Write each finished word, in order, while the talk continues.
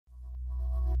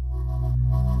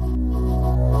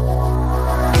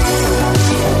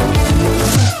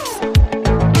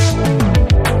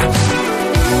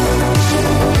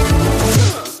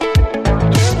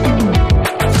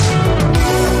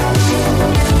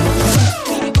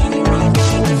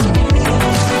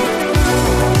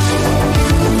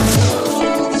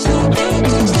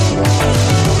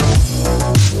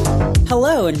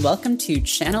and welcome to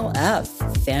Channel F,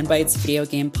 Fanbytes video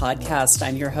game podcast.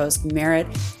 I'm your host, Merritt,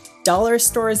 Dollar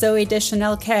Store Zoe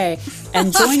Deschanel K,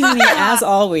 and joining me, as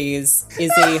always, is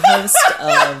a host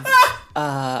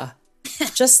of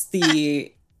just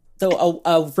a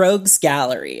rogues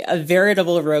gallery, a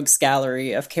veritable rogues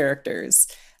gallery of characters.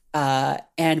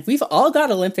 And we've all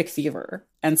got Olympic fever.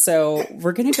 And so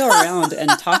we're going to go around and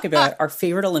talk about our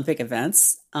favorite Olympic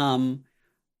events.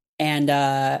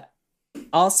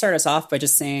 I'll start us off by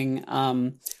just saying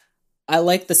I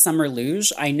like the summer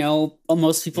luge. I know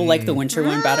most people like the winter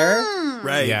one better.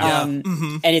 Right. Yeah.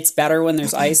 And it's better when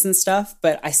there's ice and stuff,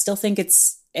 but I still think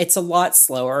it's a lot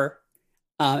slower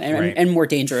and more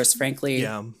dangerous, frankly.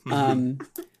 Yeah.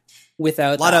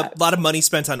 Without a lot of money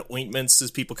spent on ointments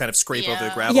as people kind of scrape over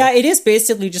the gravel. Yeah, it is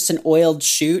basically just an oiled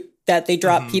chute that they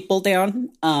drop people down.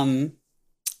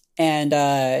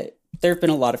 There have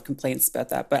been a lot of complaints about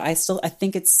that, but I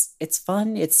think it's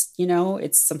fun. It's,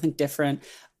 it's something different.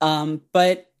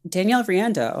 But Danielle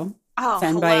Riendeau,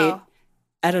 Fanbyte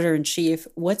editor-in-chief,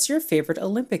 what's your favorite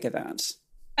Olympic event?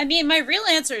 I mean, my real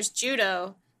answer is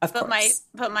judo. Of course.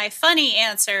 But my funny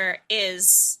answer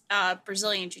is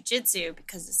Brazilian Jiu-Jitsu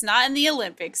because it's not in the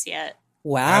Olympics yet.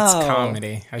 Wow, that's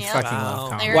comedy. I fucking love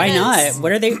comedy. Why not?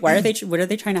 What are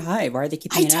they trying to hide? Why are they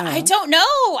keeping it out? I don't know.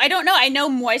 I know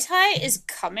Muay Thai is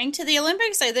coming to the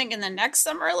Olympics. I think in the next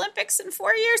Summer Olympics in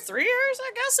 4 years, 3 years,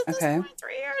 I guess at this point,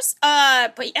 3 years.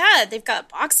 But yeah, they've got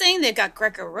boxing, they've got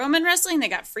Greco-Roman wrestling, they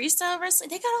got freestyle wrestling,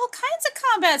 they got all kinds of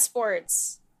combat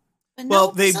sports. But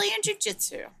no Brazilian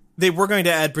Jiu-Jitsu. They were going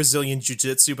to add Brazilian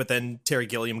Jiu-Jitsu, but then Terry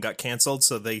Gilliam got canceled,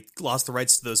 so they lost the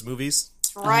rights to those movies.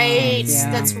 That's right.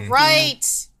 That's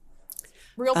right.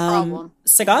 Real problem.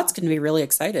 Sagat's going to be really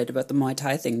excited about the Muay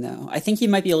Thai thing, though. I think he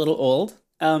might be a little old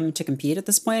to compete at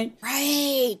this point.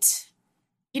 Right.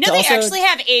 They actually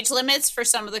have age limits for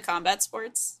some of the combat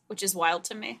sports, which is wild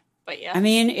to me. But yeah. I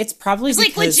mean, it's probably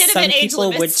because some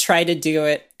people would try to do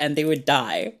it and they would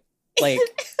die. Like...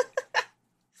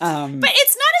 but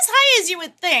it's not as high as you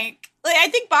would think. Like, I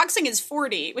think boxing is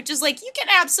 40, which is like, you can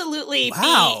absolutely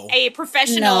be a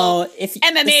professional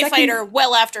MMA fighter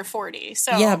well after 40.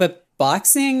 So yeah, but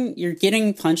boxing, you're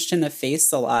getting punched in the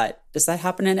face a lot. Does that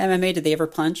happen in MMA? Did they ever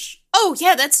punch? Oh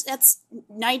yeah, that's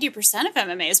 90% of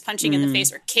MMA is punching in the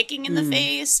face or kicking in the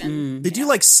face. And they do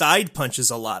like side punches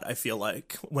a I feel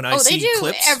like when I see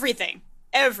clips. Everything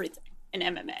in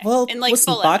MMA. Well, in like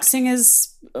full boxing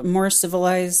is a more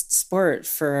civilized sport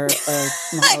for a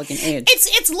more elegant age.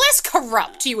 It's less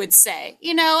corrupt, you would say.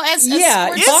 As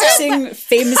boxing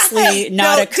famously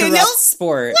not a corrupt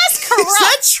sport. Less corrupt. Is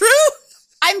that true?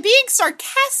 I'm being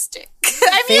sarcastic.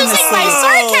 I'm using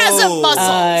my sarcasm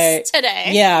muscles today.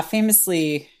 Yeah,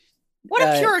 famously. What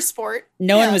a pure sport.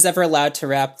 No one was ever allowed to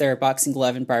wrap their boxing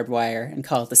glove in barbed wire and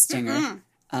call it the stinger.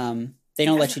 They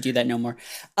don't let you do that no more.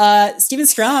 Steven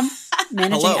Strom,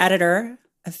 managing editor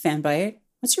of Fanbyte.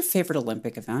 What's your favorite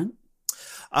Olympic event?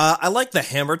 I like the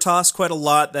hammer toss quite a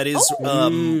lot. That is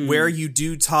where you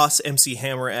do toss MC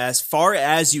Hammer as far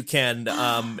as you can.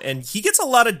 And he gets a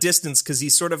lot of distance because he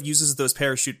sort of uses those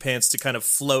parachute pants to kind of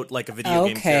float like a video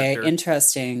game character. Okay,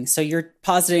 interesting. So you're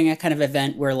positing a kind of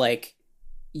event where like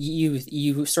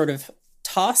you sort of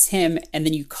toss him and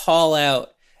then you call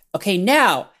out, okay,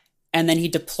 now... And then he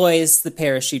deploys the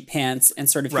parachute pants and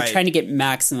sort of you're trying to get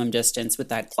maximum distance with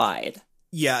that glide.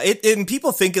 Yeah, and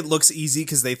people think it looks easy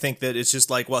because they think that it's just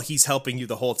like, well, he's helping you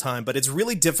the whole time. But it's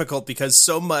really difficult because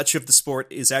so much of the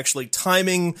sport is actually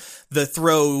timing the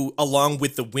throw along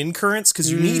with the wind currents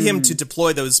because you need him to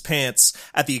deploy those pants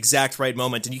at the exact right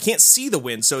moment. And you can't see the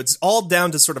wind. So it's all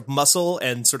down to sort of muscle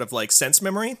and sort of like sense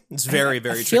memory. It's very,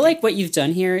 very tricky. I feel like what you've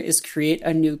done here is create a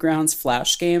Newgrounds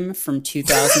Flash game from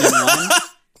 2001.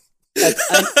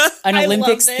 An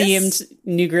Olympics-themed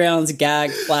Newgrounds gag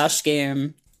flash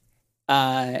game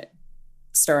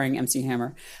starring MC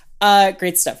Hammer.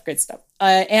 Great stuff.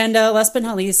 And last but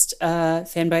not least,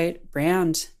 Fanbyte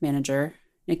brand manager,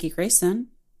 Nikki Grayson.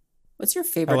 What's your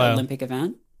favorite Olympic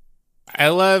event? I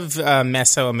love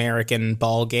Mesoamerican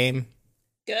ball game.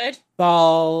 Good.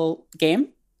 Ball game?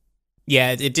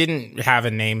 Yeah, it didn't have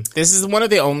a name. This is one of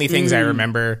the only things I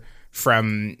remember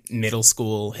from middle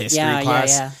school history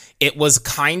class. Yeah. It was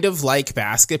kind of like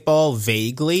basketball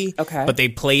vaguely, but they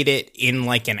played it in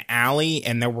like an alley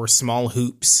and there were small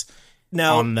hoops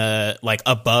on the like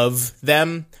above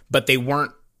them, but they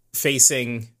weren't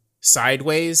facing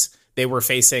sideways. They were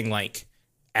facing like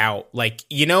out. Like,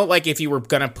 like if you were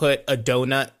going to put a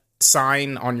donut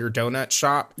sign on your donut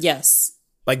shop. Yes.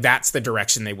 Like that's the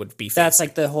direction they would be facing. That's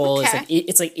like the whole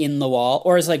it's like in the wall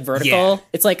or it's like vertical. Yeah.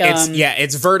 It's like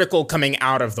it's vertical coming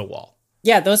out of the wall.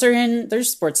 Yeah, there's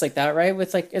sports like that, right?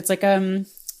 With like it's like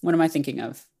What am I thinking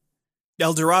of?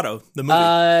 El Dorado, the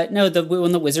movie. No, the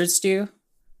one the Wizards do.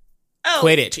 Oh,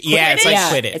 Quidditch. Yeah, it's like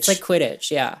Quidditch. It's like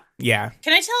Quidditch, yeah. Yeah.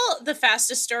 Can I tell the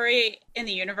fastest story in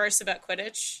the universe about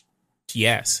Quidditch?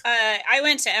 Yes. I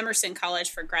went to Emerson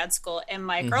College for grad school, and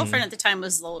my girlfriend at the time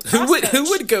was the lacrosse Who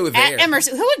would go there? at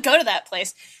Emerson. Who would go to that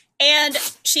place? And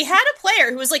she had a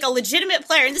player who was like a legitimate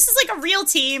player, and this is like a real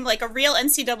team, like a real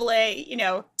NCAA,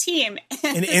 team.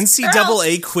 An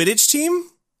NCAA Quidditch team?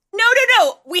 No.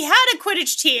 We had a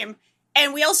Quidditch team,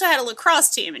 and we also had a lacrosse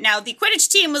team. Now, the Quidditch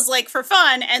team was like for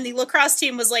fun, and the lacrosse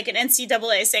team was like an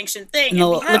NCAA sanctioned thing. And the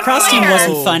lacrosse team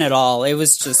wasn't fun at all. It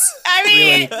was just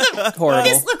really horrible.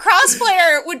 This lacrosse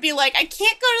player would be like, I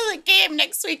can't go to the game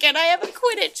next weekend. I have a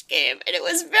Quidditch game. And it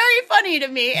was very funny to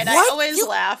me, and I always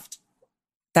laughed.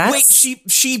 Wait,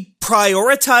 she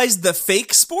prioritized the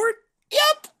fake sport?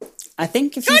 Yep. I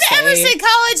think if go you to say, Emerson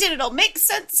College and it'll make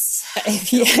sense. I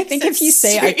think if you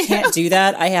say I can't do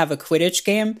that, I have a Quidditch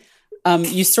game.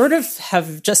 You sort of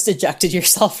have just ejected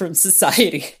yourself from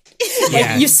society.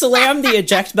 You slammed the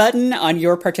eject button on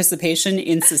your participation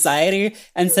in society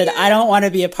and said, I don't want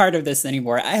to be a part of this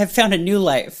anymore. I have found a new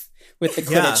life with the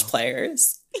Quidditch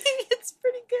players. It's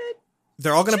pretty good.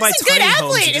 They're all going to buy tiny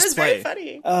homes and just play. It was very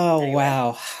funny. Oh,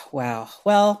 wow.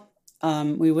 Well,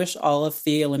 we wish all of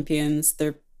the Olympians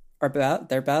their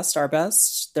best.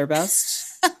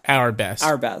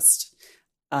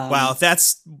 Wow,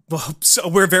 so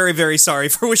we're very, very sorry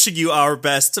for wishing you our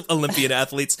best Olympian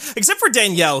athletes, except for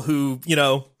Danielle, who,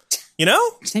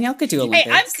 Danielle could do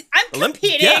Olympics. Hey, I'm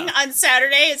competing on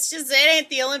Saturday. It's just, it ain't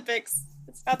the Olympics.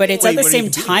 But it's at the same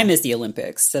time as the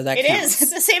Olympics, so that counts.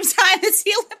 It's the same time as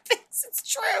the Olympics.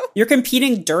 It's true. You're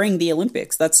competing during the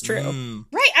Olympics. That's true.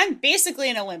 Right. I'm basically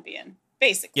an Olympian.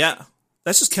 Basically. Yeah.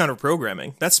 That's just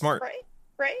counter-programming. That's smart.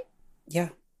 Right. Yeah.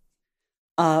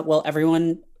 Well,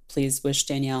 everyone, please wish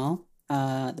Danielle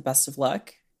the best of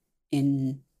luck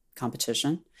in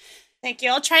competition. Thank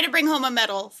you. I'll try to bring home a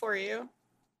medal for you.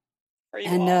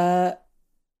 And all.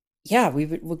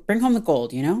 We'll bring home the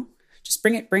gold, Just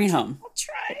bring it home. I'll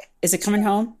try. Is it coming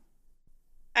home?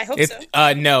 I hope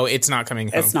so. No, it's not coming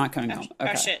home. It's not coming home.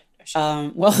 Okay. Oh, shit.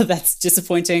 Well, that's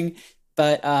disappointing,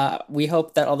 but we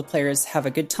hope that all the players have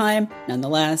a good time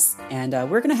nonetheless, and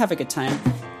we're going to have a good time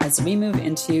as we move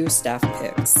into staff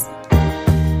picks.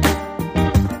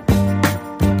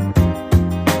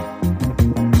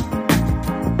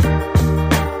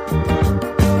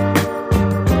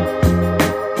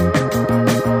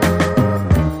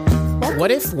 What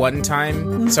if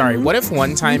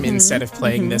one time instead of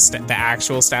playing the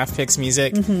actual staff picks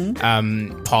music,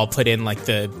 Paul put in like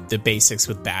the basics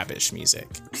with Babish music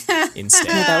instead?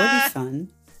 Yeah, that would be fun.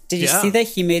 Did you see that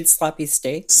he made sloppy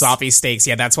steaks? Sloppy steaks,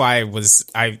 yeah. That's why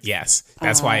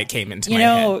that's why it came into my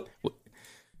head.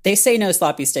 They say no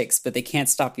sloppy steaks, but they can't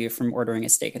stop you from ordering a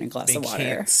steak and a glass of water.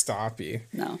 They can't stop you.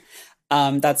 No,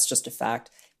 that's just a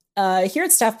fact. Here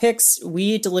at Staff Picks,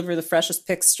 we deliver the freshest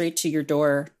picks straight to your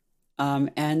door.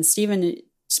 And Steven,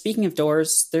 speaking of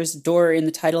doors, there's a door in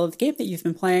the title of the game that you've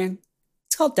been playing.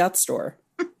 It's called Death's Door.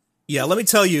 Yeah, let me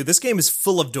tell you, this game is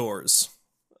full of doors.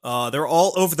 They're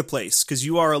all over the place because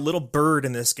you are a little bird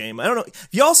in this game. I don't know. Have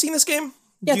you all seen this game?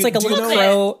 Yeah, it's like a little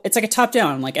crow. It's like a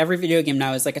top-down. Like every video game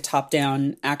now is like a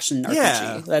top-down action RPG.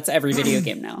 Yeah. That's every video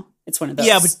game now. It's one of those.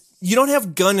 Yeah, but you don't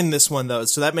have gun in this one, though,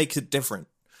 so that makes it different.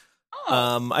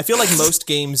 Oh. I feel like most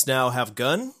games now have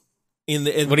gun.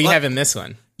 What do you have in this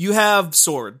one? You have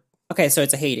sword. Okay, so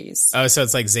it's a Hades. Oh, so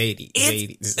it's like Zades.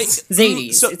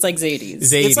 Zades. So, it's like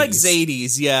Zades. It's like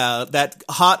Zades, yeah. That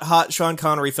hot Sean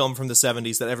Connery film from the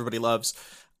 70s that everybody loves.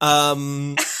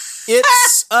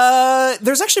 It's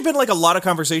there's actually been like a lot of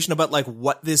conversation about like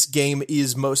what this game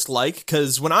is most like,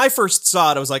 because when I first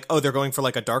saw it, I was like, oh, they're going for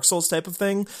like a Dark Souls type of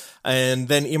thing. And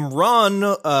then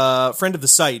Imran, friend of the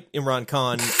site, Imran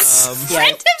Khan,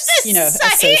 friend of the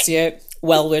site, associate,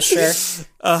 well-wisher.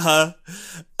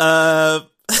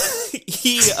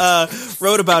 He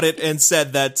wrote about it and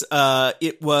said that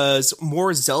it was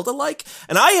more Zelda-like.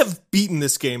 And I have beaten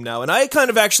this game now, and I kind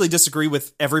of actually disagree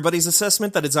with everybody's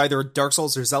assessment that it's either Dark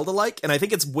Souls or Zelda-like. And I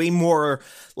think it's way more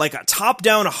like a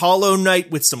top-down Hollow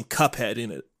Knight with some Cuphead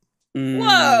in it.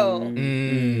 Whoa.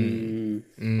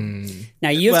 Now,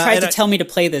 you've tried to tell me to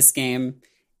play this game,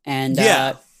 and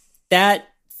that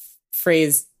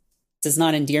phrase does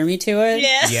not endear me to it.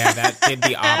 Yeah, that did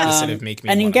the opposite of make me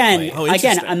and want to play.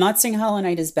 Again, I'm not saying Hollow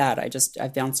Knight is bad.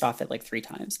 I've bounced off it like 3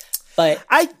 times. But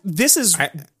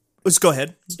let's go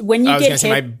ahead. When you get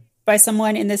hit by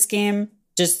someone in this game,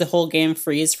 does the whole game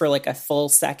freeze for like a full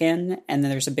second and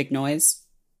then there's a big noise?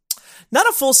 Not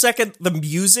a full second. The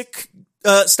music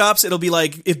stops, it'll be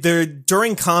like if they're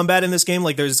during combat in this game,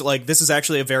 like there's like this is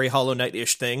actually a very Hollow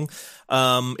Knight-ish thing.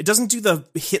 It doesn't do the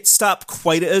hit stop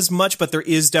quite as much, but there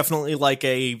is definitely like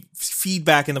a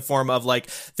feedback in the form of like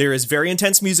there is very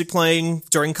intense music playing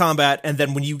during combat, and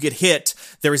then when you get hit,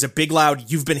 there is a big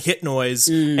loud "you've been hit" noise,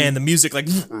 and the music like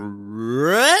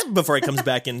before it comes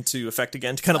back into effect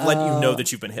again to kind of let you know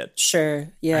that you've been hit. Sure,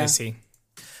 yeah, I see.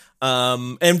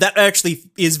 And that actually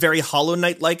is very Hollow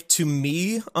Knight-like to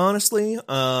me, honestly,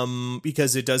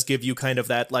 because it does give you kind of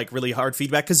that, like, really hard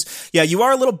feedback. Because, yeah, you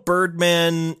are a little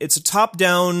Birdman. It's a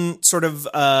top-down sort of,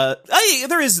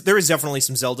 there is definitely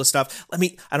some Zelda stuff.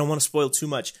 I don't want to spoil too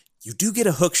much. You do get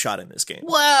a hook shot in this game.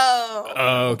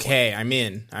 Whoa! Okay, I'm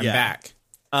in. I'm back.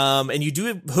 And you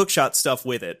do hook shot stuff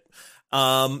with it.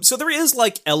 So there is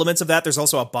like elements of that. There's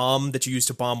also a bomb that you use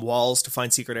to bomb walls to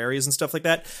find secret areas and stuff like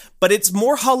that. But it's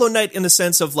more Hollow Knight in the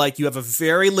sense of like you have a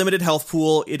very limited health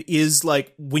pool. It is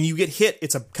like when you get hit,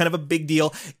 it's a kind of a big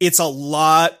deal. It's a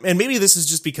lot. And maybe this is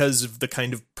just because of the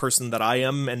kind of person that I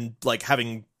am and like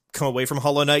having come away from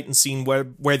Hollow Knight and seen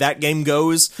where that game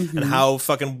goes and how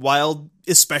fucking wild,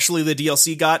 especially the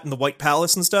DLC got in the White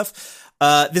Palace and stuff.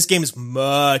 This game is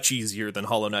much easier than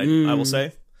Hollow Knight, I will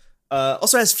say.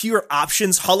 Also has fewer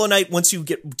options. Hollow Knight, once you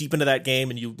get deep into that game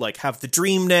and you like have the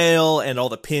Dream Nail and all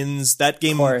the pins, that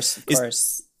game of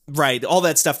course. Right, all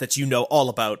that stuff that you know all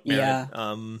about, Mary. Yeah.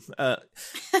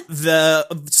 The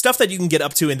stuff that you can get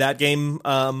up to in that game,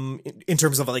 in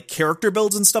terms of like character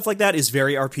builds and stuff like that, is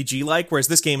very RPG-like, whereas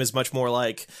this game is much more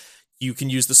like you can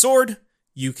use the sword,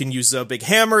 you can use a big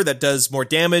hammer that does more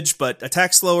damage but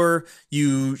attacks slower.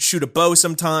 You shoot a bow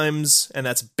sometimes, and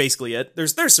that's basically it.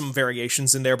 There's some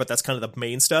variations in there, but that's kind of the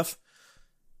main stuff.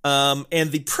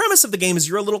 And the premise of the game is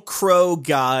you're a little crow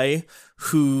guy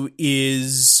who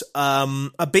is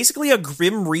basically a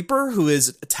Grim Reaper who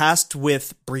is tasked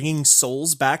with bringing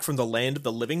souls back from the land of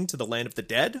the living to the land of the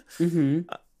dead. Mm-hmm.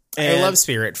 I love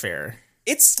Spiritfarer.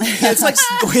 It's like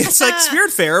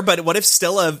Spiritfarer, but what if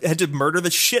Stella had to murder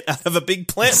the shit out of a big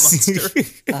plant monster?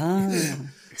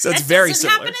 So it's very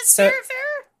similar. Happen in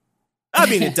Spiritfarer? I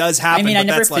mean, it does happen. I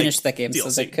never finished that game,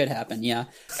 DLC. So it could happen. Yeah.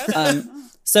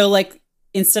 So like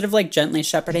instead of like gently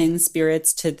shepherding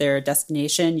spirits to their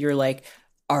destination, you're like,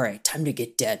 all right, time to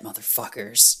get dead,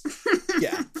 motherfuckers.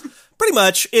 Yeah, pretty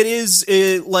much. It is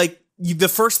like the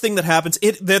first thing that happens.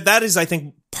 That is, I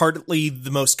think, partly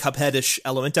the most Cuphead-ish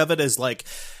element of it is like,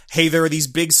 hey, there are these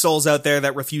big souls out there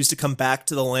that refuse to come back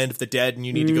to the land of the dead, and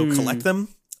you need to go collect them.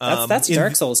 That's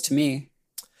Dark Souls to me.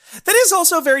 That is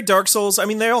also very Dark Souls. I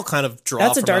mean, they all kind of draw.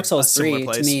 That's a from Dark Souls 3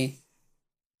 place. To me.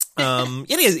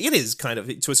 It is kind of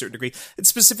to a certain degree. It's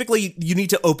specifically, you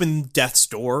need to open Death's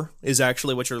door is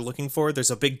actually what you're looking for. There's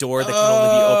a big door that can only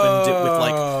be opened with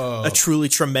like a truly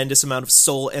tremendous amount of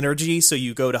soul energy. So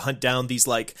you go to hunt down these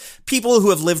like people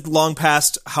who have lived long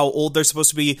past how old they're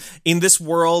supposed to be in this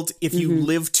world. If you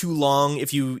live too long,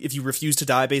 if you refuse to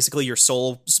die, basically your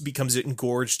soul becomes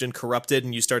engorged and corrupted,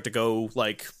 and you start to go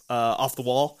like off the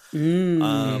wall.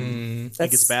 It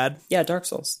gets bad. Yeah, Dark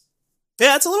Souls.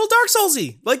 Yeah, it's a little Dark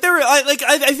Soulsy. Like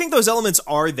I think those elements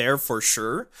are there for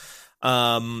sure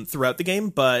throughout the game,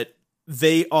 but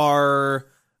they are,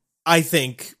 I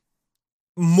think,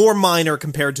 more minor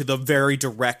compared to the very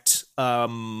direct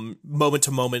moment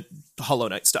to moment Hollow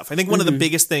Knight stuff. I think one of the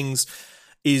biggest things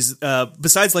is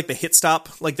besides like the hit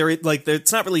stop, like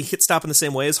it's not really hit stop in the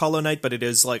same way as Hollow Knight, but it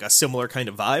is like a similar kind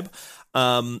of vibe.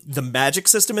 The magic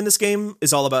system in this game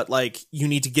is all about like you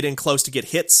need to get in close to get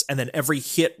hits, and then every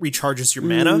hit recharges your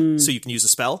mana so you can use a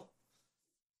spell,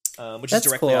 which is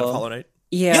directly out of Hollow Knight.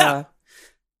 Yeah,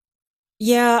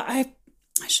 I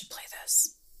should play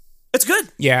this. It's good.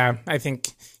 Yeah, I think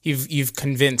you've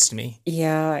convinced me.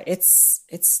 Yeah, it's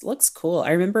looks cool.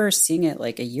 I remember seeing it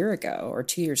like a year ago or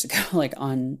 2 years ago, like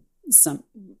on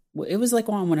it was like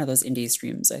on one of those indie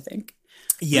streams, I think.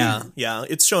 Yeah.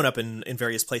 It's shown up in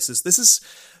various places. This is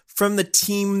from the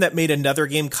team that made another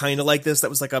game kind of like this. That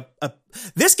was like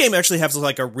this game actually has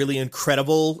like a really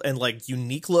incredible and like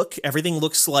unique look. Everything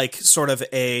looks like sort of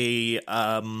a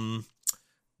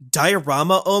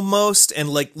diorama almost, and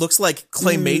like looks like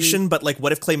claymation, but like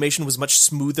what if claymation was much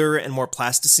smoother and more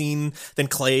plasticine than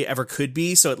clay ever could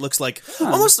be? So it looks like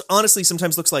almost honestly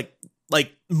sometimes looks like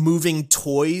moving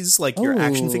toys, like your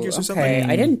action figures or something.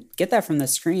 I didn't get that from the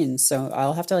screen, so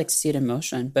I'll have to like see it in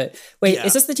motion. But wait,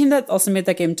 is this the team that also made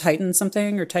that game Titan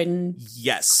something or Titan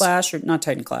Clash or not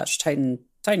Titan Clash,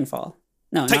 Titanfall?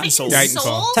 No, Titan Souls.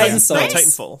 Titanfall. Titan Souls.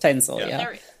 Titanfall. Titanfall, yeah.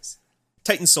 There it is.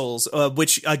 Titan Souls,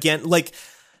 which again, like,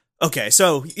 okay,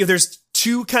 so there's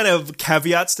two kind of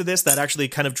caveats to this that actually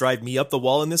kind of drive me up the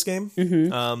wall in this game,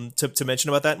 to mention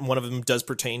about that, and one of them does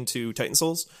pertain to Titan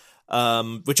Souls.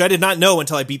 which I did not know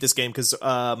until I beat this game, because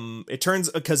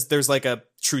because there's like a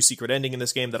true secret ending in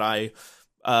this game that I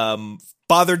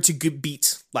bothered to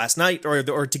beat last night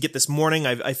or to get this morning.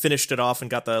 I finished it off and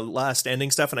got the last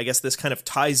ending stuff, and I guess this kind of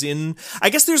ties in. I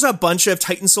guess there's a bunch of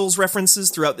Titan Souls references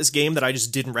throughout this game that I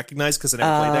just didn't recognize because I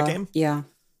never played that game. Yeah.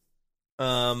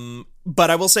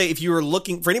 But I will say, if you are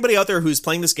looking for anybody out there who's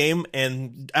playing this game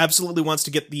and absolutely wants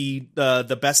to get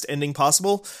the best ending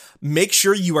possible, make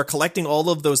sure you are collecting all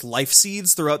of those life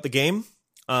seeds throughout the game.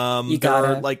 You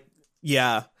gotta.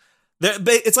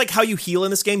 It's like how you heal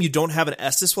in this game. You don't have an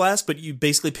Estus flask, but you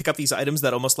basically pick up these items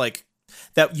that almost like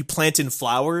that you plant in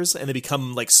flowers, and they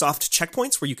become like soft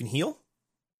checkpoints where you can heal.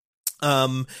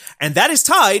 And that is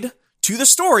tied to the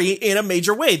story in a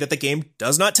major way that the game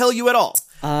does not tell you at all.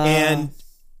 And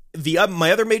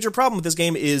my other major problem with this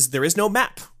game is there is no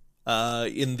map.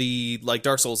 In the like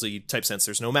Dark Souls-y type sense,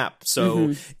 there's no map.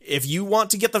 So if you want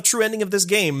to get the true ending of this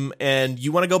game and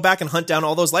you want to go back and hunt down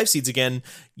all those life seeds again,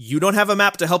 you don't have a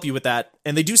map to help you with that.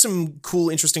 And they do some cool,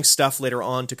 interesting stuff later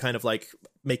on to kind of like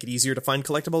make it easier to find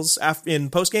collectibles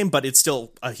in post game, but it's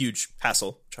still a huge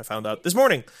hassle, which I found out this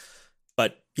morning.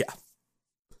 But yeah.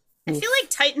 I feel like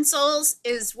Titan Souls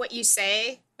is what you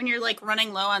say when you're like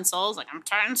running low on souls, like I'm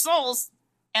Titan Souls.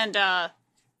 And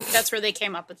that's where they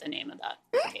came up with the name of that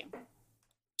game.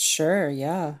 Sure,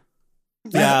 yeah.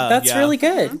 That's really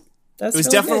good. It was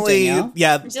definitely good,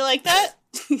 yeah. Did you like that?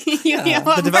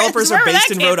 The developers are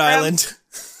based in Rhode Island.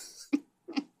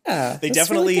 Yeah, they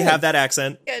definitely really have that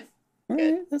accent. Good.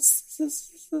 Right, that's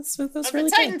really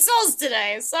good. Titan Souls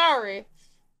today. Sorry.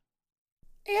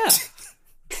 Yeah.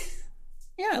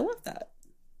 Yeah, I love that.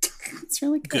 It's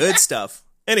really good. Good stuff.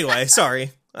 Anyway,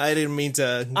 sorry. I didn't mean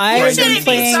to. I've been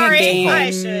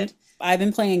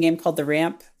playing a game called The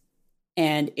Ramp,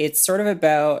 and it's sort of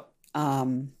about.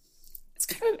 It's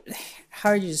kind of,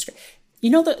 how would you describe? You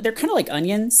know, they're kind of like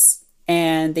onions,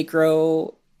 and they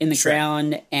grow in the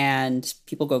ground, and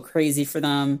people go crazy for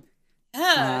them.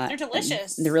 Yeah, they're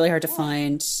delicious. They're really hard to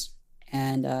find,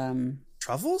 and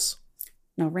truffles?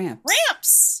 No, ramps.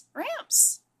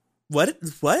 Ramps. What?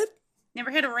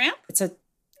 Never hit a ramp? It's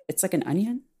like an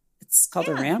onion. It's called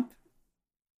a ramp.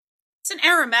 It's an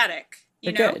aromatic.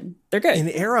 They're good. They're good. An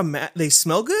aromatic. They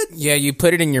smell good? Yeah, you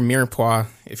put it in your mirepoix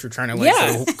if you're trying to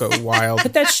go wild.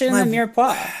 Put that shit in the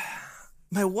mirepoix.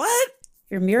 My what?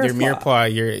 Your mirepoix. Your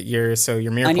mirepoix.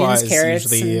 Your mirepoix is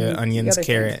usually onions,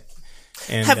 carrot,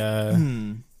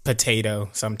 and potato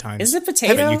sometimes. Is it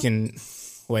potato? But you can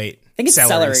wait. I think it's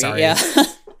celery. Sorry. Yeah.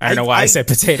 I don't know why I said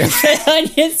potato.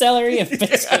 Onion, celery, and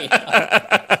potato.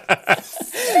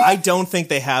 I don't think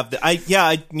they have.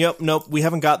 Nope. We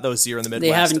haven't got those here in the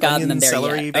Midwest. They haven't gotten them there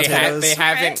celery, yet. Potatoes. They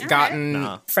haven't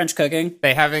gotten French cooking.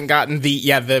 They haven't gotten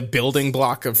the building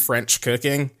block of French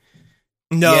cooking.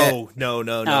 No.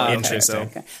 Oh, Interesting.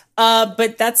 Okay.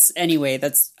 But that's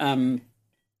that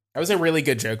was a really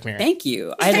good joke, Mary. Thank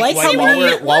you. I like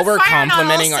while we're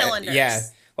complimenting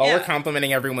we're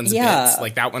complimenting everyone's bits.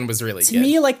 Like that one was really good. To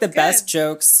me, like the best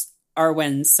jokes are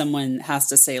when someone has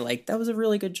to say like that was a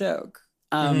really good joke.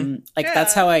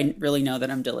 That's how I really know that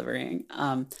I'm delivering.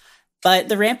 But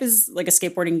The Ramp is like a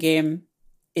skateboarding game.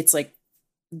 It's like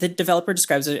the developer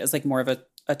describes it as like more of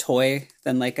a toy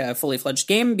than like a fully fledged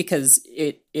game, because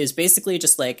it is basically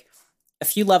just like a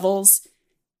few levels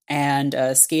and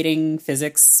a skating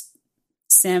physics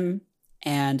sim,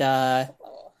 and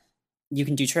you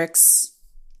can do tricks,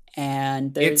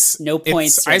 and there's no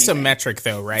points. It's isometric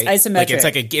though, right? Isometric.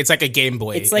 Like it's like a Game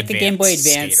Boy. It's like a Game Boy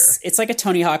Advance. Skater. It's like a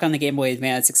Tony Hawk on the Game Boy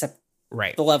Advance, except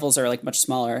the levels are like much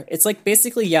smaller. It's like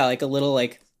basically like a little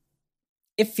like.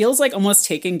 It feels like almost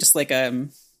taking just like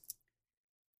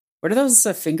what are those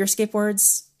finger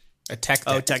skateboards? A tech deck.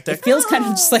 Oh, tech deck. It feels kind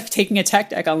of just like taking a tech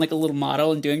deck on like a little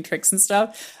model and doing tricks and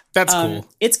stuff. That's cool.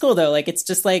 It's cool though. Like it's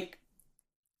just like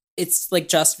it's like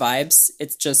just vibes.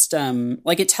 It's just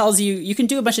like it tells you can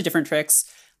do a bunch of different tricks,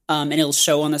 and it'll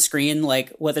show on the screen like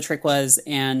what the trick was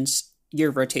and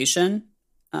your rotation.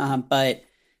 But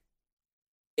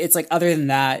it's like other than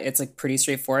that, it's like pretty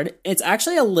straightforward. It's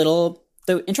actually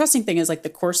the interesting thing is like the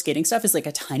core skating stuff is like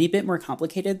a tiny bit more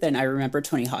complicated than I remember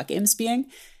Tony Hawk games being,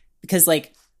 because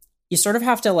like you sort of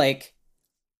have to like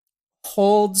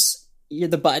hold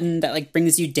the button that like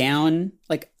brings you down,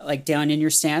 like down in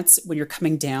your stance when you're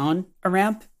coming down a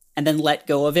ramp, and then let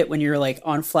go of it when you're like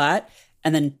on flat,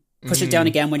 and then push it down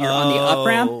again when you're on the up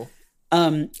ramp.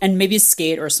 And maybe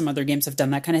Skate or some other games have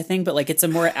done that kind of thing, but like it's a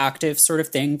more active sort of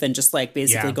thing than just like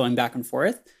basically going back and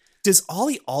forth. Does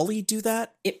Ollie do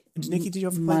that? Nikki, did you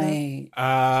ever play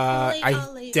that?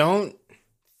 I don't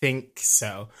think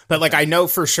so, but like I know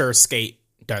for sure Skate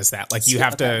does that. Like you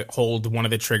have to hold one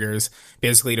of the triggers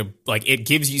basically to like, it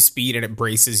gives you speed and it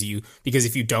braces you, because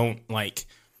if you don't, like,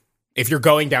 if you're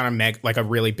going down a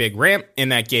really big ramp in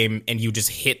that game and you just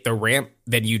hit the ramp,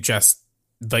 then you just,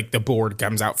 like, the board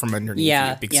comes out from underneath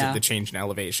you because of the change in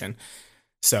elevation.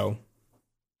 So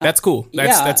that's cool.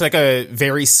 That's like a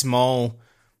very small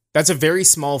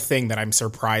thing that I'm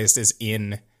surprised is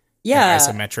in an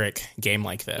isometric game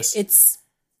like this. It's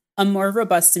a more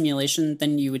robust simulation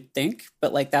than you would think,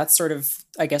 but like that's sort of,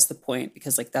 I guess, the point,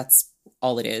 because like that's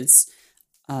all it is.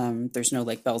 There's no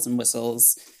like bells and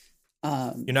whistles.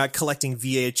 You're not collecting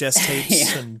VHS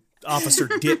tapes and Officer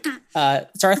Dick.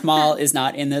 Darth Maul is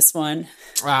not in this one.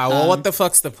 Well, what the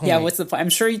fuck's the point? Yeah, what's the point? I'm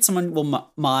sure someone will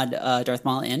mod Darth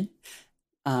Maul in.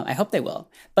 I hope they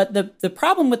will. But the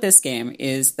problem with this game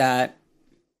is that,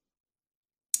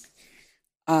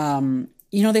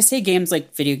 they say games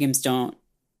like video games don't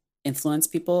influence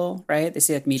people, right? They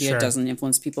say like media doesn't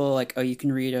influence people. Like, oh, you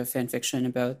can read a fan fiction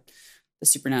about the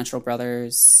supernatural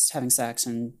brothers having sex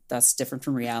and that's different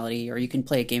from reality. Or you can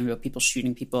play a game about people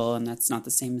shooting people and that's not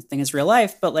the same thing as real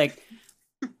life. But like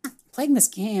playing this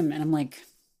game and I'm like,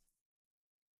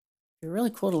 it'd be really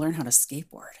cool to learn how to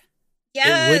skateboard.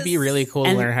 Yes. It would be really cool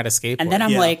to learn how to skateboard. And then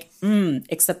I'm like,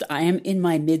 except I am in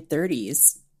my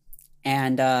mid-30s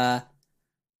and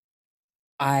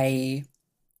I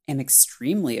am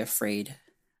extremely afraid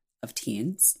of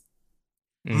teens.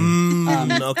 Okay.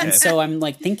 And so I'm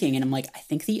like thinking, and I'm like, I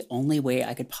think the only way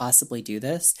I could possibly do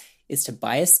this is to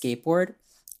buy a skateboard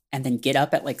and then get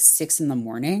up at like 6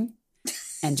 a.m.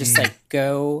 and just like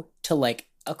go to like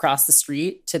across the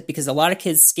street because a lot of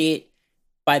kids skate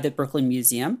by the Brooklyn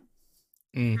Museum.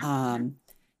 And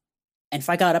if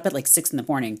I got up at like 6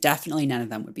 a.m, definitely none of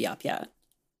them would be up yet.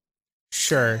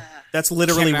 Sure. That's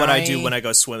literally what I do when I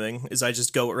go swimming, is I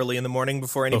just go early in the morning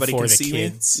before anybody can see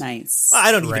kids. me. Nice.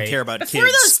 I don't even care about kids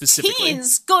those specifically.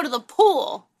 Teens go to the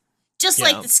pool. Just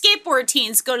like the skateboard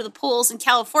teens go to the pools in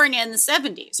California in the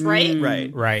 70s, right?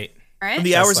 Right. Right?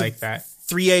 The hours like of that.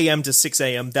 3 a.m. to 6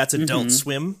 a.m., that's adult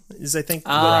swim, is I think.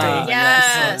 Right.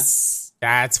 Yes.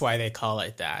 That's why they call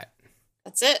it that.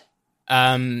 That's it.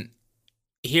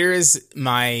 Here's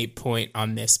my point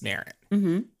on this, Merritt.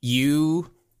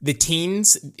 The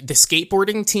teens, the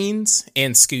skateboarding teens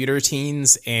and scooter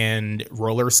teens and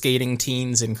roller skating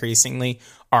teens increasingly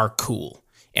are cool.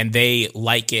 And they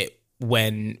like it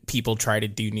when people try to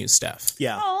do new stuff.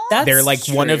 Yeah. They're like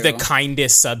one of the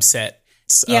kindest subsets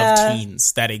of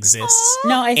teens that exists.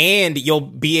 And you'll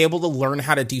be able to learn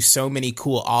how to do so many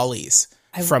cool ollies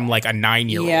from like a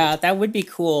 9-year-old. Yeah, that would be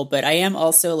cool. But I am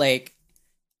also like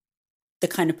the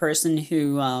kind of person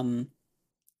who,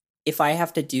 if I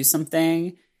have to do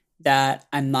something that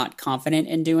I'm not confident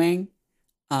in doing,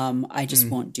 I just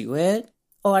won't do it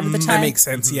a lot of the time. That makes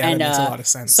sense. Yeah, that makes a lot of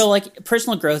sense. So like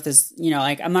personal growth is,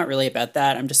 like I'm not really about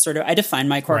that. I'm just I define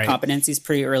my core competencies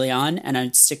pretty early on and I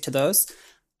stick to those.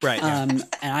 Right. And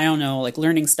I don't know, like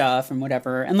learning stuff and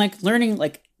whatever. And like learning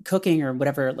like cooking or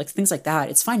whatever, like things like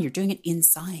that. It's fine. You're doing it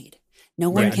inside.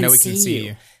 No one can see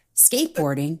you.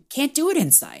 Skateboarding, can't do it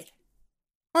inside.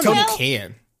 Well, no, you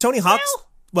can. Tony Hawk's...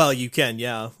 Well, you can,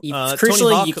 yeah.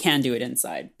 Crucially, you can do it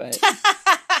inside, but...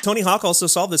 Tony Hawk also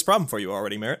solved this problem for you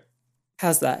already, Merritt.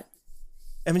 How's that?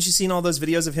 Haven't you seen all those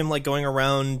videos of him, like, going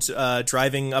around,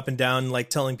 driving up and down, like,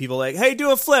 telling people, like, hey,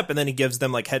 do a flip, and then he gives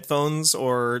them, like, headphones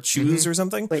or shoes or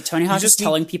something? Wait, Tony Hawk is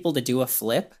telling people to do a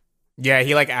flip? Yeah,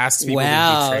 he, like, asks people to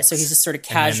do tricks. So he's just sort of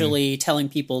casually telling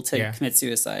people to commit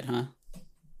suicide, huh?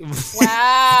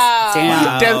 Wow.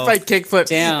 Damn. Death by kickflip.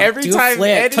 Damn. Every do time, a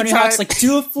flip. Tony Hawk's like,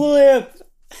 do a flip.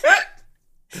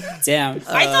 Damn.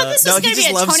 I thought this was going to be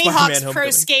a Tony Hawk's Pro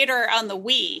Homecoming. Skater on the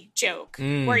Wii joke,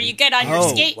 where you get on your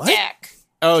skate deck.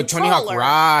 Oh, Tony Hawk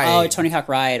Ride. Oh, Tony Hawk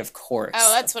Ride, of course.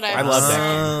 Oh, that's what I love that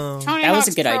game. Tony that Hawk's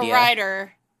was a good Pro idea.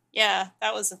 Rider. Yeah,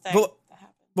 that was the thing.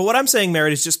 But what I'm saying,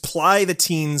 Merritt, is just ply the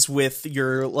teens with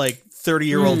your, like,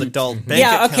 30-year-old adult bank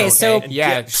account. Okay, so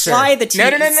ply the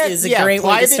teens is a great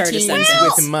way to start a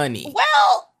sentence. With money.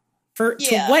 Well,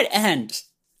 to what end?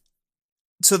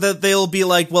 So that they'll be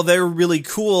like, well, they're really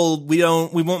cool. We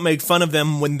won't make fun of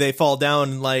them when they fall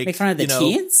down. Like, make fun of the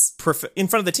teens? In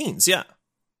front of the teens, yeah.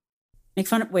 Make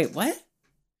fun of... Wait, what?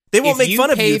 They won't make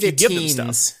fun of you if you give them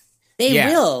stuff. They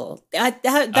will.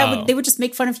 They would just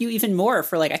make fun of you even more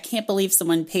for like, I can't believe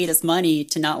someone paid us money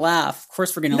to not laugh. Of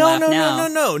course we're going to laugh now.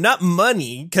 No, not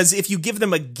money. Because if you give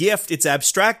them a gift, it's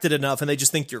abstracted enough and they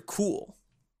just think you're cool.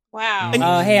 Wow.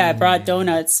 Oh, hey, I brought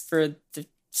donuts for the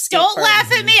skate Don't party.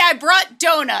 laugh at me. I brought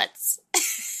donuts.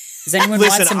 Does anyone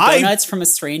want some donuts from a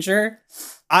stranger?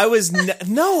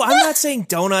 No, I'm not saying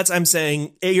donuts. I'm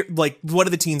saying like, what do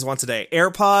the teens want today?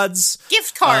 AirPods,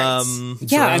 gift cards.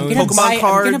 Pokemon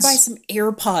cards. I'm gonna buy some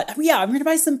AirPods. Yeah, I'm gonna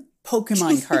buy some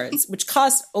Pokemon cards, which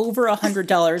cost over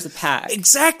 $100 a pack.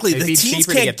 Exactly. The teens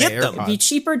can't get them. It'd be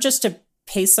cheaper just to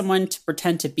pay someone to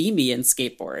pretend to be me and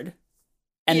skateboard.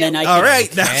 And then I all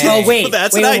right. Okay. Oh wait,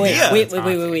 that's an idea.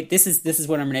 Wait. This is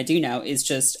what I'm going to do now. Is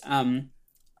just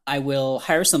I will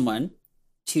hire someone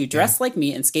to dress like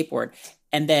me and skateboard,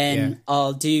 and then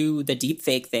I'll do the deep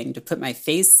fake thing to put my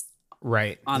face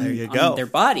on their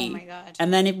body. Oh my God.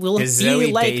 And then it will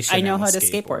be like I know how to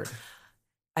skateboard.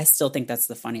 I still think that's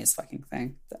the funniest fucking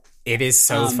thing. It is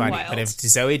so funny. Wild. But if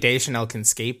Zooey Deschanel can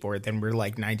skateboard, then we're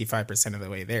like 95% of the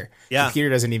way there. Yeah. Computer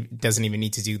doesn't even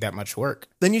need to do that much work.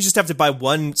 Then you just have to buy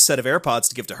one set of AirPods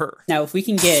to give to her. Now, if we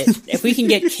can get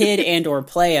Kid and or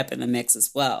Play up in the mix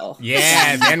as well.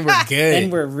 Yeah, then we're good. Then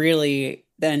we're really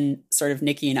sort of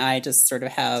Nikki and I just sort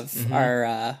of have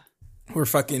our we're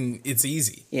fucking it's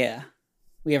easy. Yeah.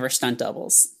 We have our stunt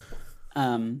doubles.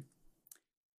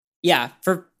 Yeah,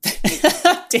 for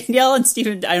Danielle and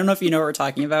Steven, I don't know if you know what we're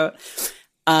talking about.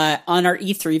 On our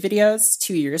E3 videos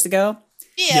 2 years ago,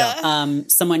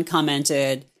 someone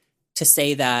commented to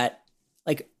say that,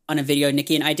 like, on a video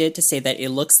Nikki and I did, to say that it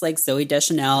looks like Zooey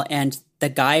Deschanel and the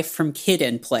guy from Kid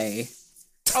and Play.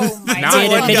 Oh my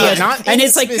God. And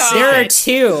it's like, there are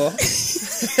two.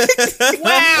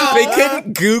 Wow. They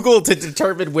couldn't Google to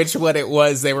determine which one it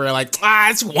was. They were like,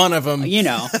 it's one of them. You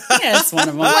know. Yeah, it's one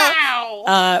of them.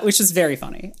 Wow. Which is very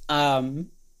funny.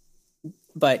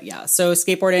 But yeah, so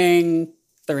skateboarding,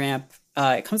 the ramp,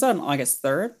 it comes out on August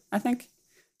 3rd, I think.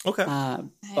 Okay. Nice.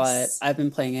 But I've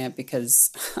been playing it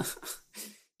because,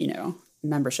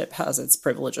 membership has its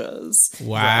privileges.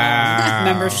 Wow.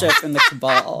 Membership in the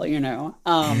cabal,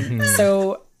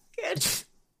 So, Good.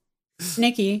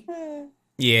 Nikki.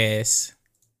 Yes.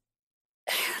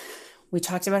 We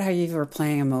talked about how you were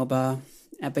playing a MOBA,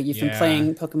 but you've been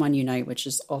playing Pokemon Unite, which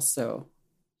is also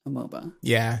a MOBA.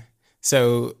 Yeah.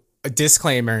 So, a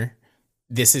disclaimer,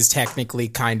 this is technically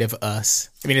kind of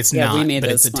us. I mean, it's not, but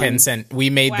it's a 10-cent.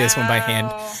 We made this one by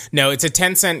hand. No, it's a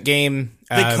 10-cent game.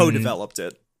 They co-developed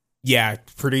it. Yeah,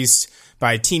 produced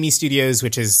by Teamy Studios,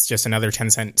 which is just another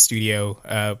 10-cent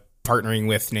studio partnering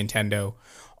with Nintendo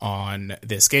on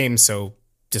this game. So,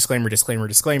 disclaimer,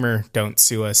 don't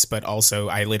sue us. But also,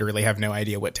 I literally have no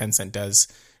idea what 10-cent does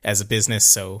as a business,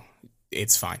 so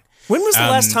it's fine. When was the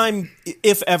last time,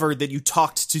 if ever, that you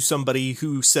talked to somebody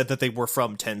who said that they were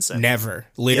from Tencent? Never.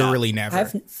 Literally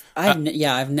never.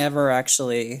 I've never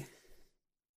actually.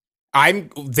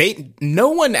 No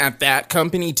one at that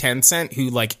company, Tencent,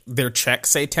 who like their checks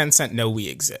say Tencent, know we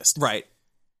exist. Right.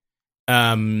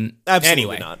 Absolutely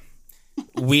anyway, not.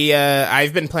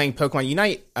 I've been playing Pokemon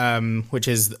Unite, which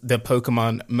is the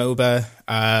Pokemon MOBA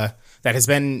that has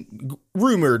been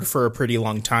rumored for a pretty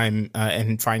long time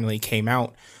and finally came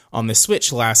out on the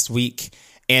Switch last week.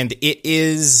 And it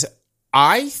is,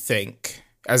 I think,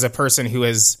 as a person who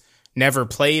has never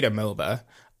played a MOBA,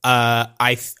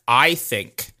 I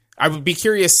think, I would be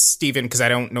curious, Steven, because I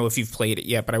don't know if you've played it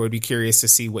yet, but I would be curious to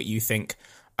see what you think.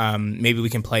 Maybe we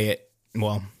can play it.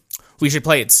 Well, we should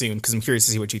play it soon because I'm curious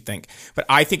to see what you think. But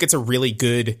I think it's a really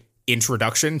good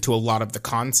introduction to a lot of the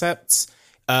concepts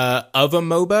of a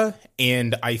MOBA.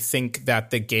 And I think that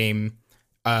the game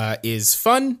is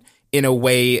fun in a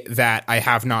way that I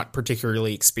have not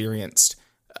particularly experienced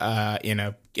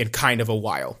in kind of a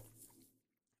while.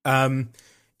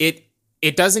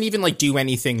 It doesn't even like do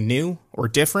anything new or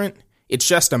different. It's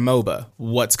just a MOBA.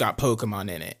 What's got Pokemon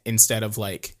in it instead of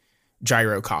like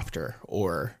Gyrocopter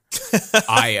or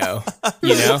IO,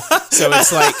 So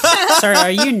it's like, sorry,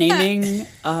 are you naming?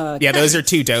 Yeah, those are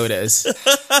two Dotas.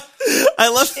 I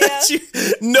love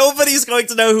that nobody's going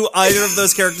to know who either of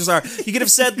those characters are. You could have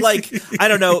said like, I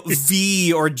don't know,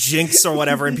 V or Jinx or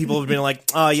whatever, and people would have been like,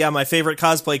 oh yeah, my favorite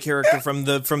cosplay character from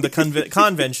the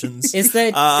conventions. Is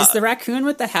the raccoon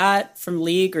with the hat from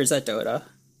League, or is that Dota?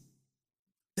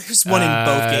 There's one in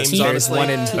both games, honestly. One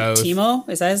in both. Teemo?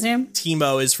 Is that his name?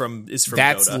 Teemo is from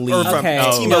That's Dota. League. Okay.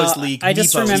 Teemo's League. I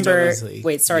just remember.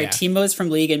 Wait, sorry. Yeah. Teemo's from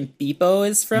League and Beepo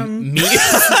is from...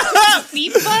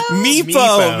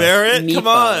 Meepo, Merritt. Meepo. Come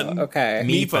on. Okay.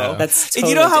 Meepo. That's and totally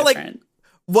you know how different. like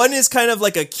one is kind of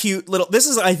like a cute little. This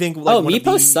is, I think. Like,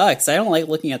 Meepo sucks. I don't like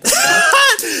looking at this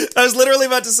stuff. I was literally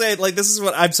about to say, like, this is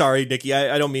what. I'm sorry, Nikki.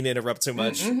 I don't mean to interrupt too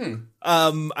much.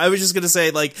 I was just gonna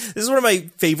say, like, this is one of my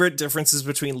favorite differences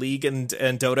between League and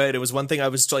Dota, and it was one thing I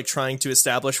was like trying to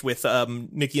establish with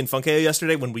Nikki and Funkeo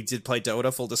yesterday when we did play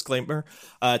Dota. Full disclaimer,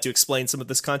 to explain some of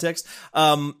this context.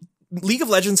 League of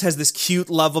Legends has this cute,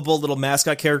 lovable little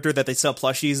mascot character that they sell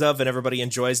plushies of and everybody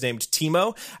enjoys named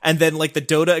Teemo. And then like the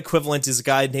Dota equivalent is a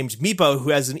guy named Meepo who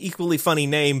has an equally funny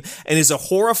name and is a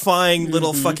horrifying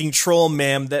little fucking troll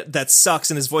man that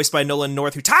sucks and is voiced by Nolan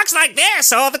North, who talks like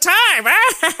this all the time.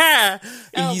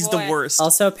 He's the worst.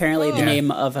 Also apparently the name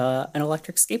of an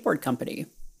electric skateboard company.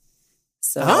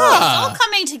 So it's all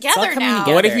coming together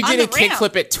now. What if you did a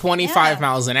kickflip at 25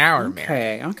 miles an hour,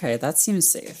 man? Okay, that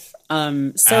seems safe.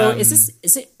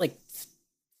 Is it like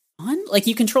fun? Like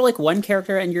you control like one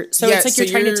character and it's like you're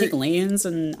trying to take lanes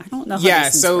and I don't know how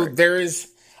these things work.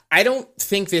 I don't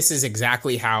think this is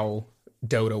exactly how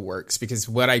Dota works, because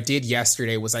what I did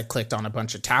yesterday was I clicked on a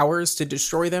bunch of towers to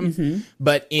destroy them.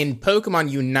 But in Pokemon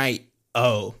Unite,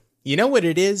 you know what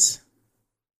it is?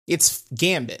 It's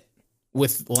Gambit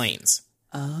with lanes.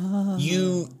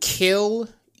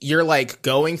 You're like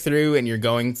going through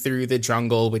the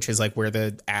jungle, which is like where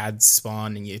the ads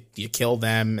spawn, and you kill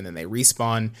them and then they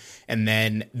respawn, and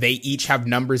then they each have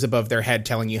numbers above their head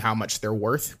telling you how much they're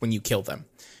worth when you kill them.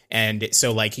 And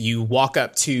so like you walk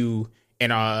up to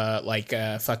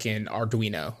a fucking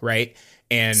Arduino, right?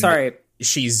 And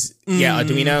she's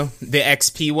Arduino, the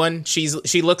XP one.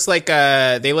 She looks like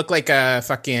they look like a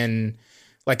fucking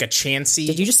like a Chansey.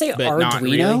 Did you just say Arduino? Not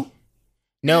really.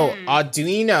 No,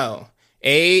 Arduino.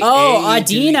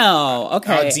 Audino.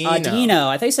 Okay, Audino.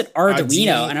 I thought you said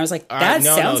Arduino, and I was like, that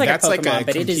sounds like a Pokemon, like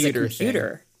but it is a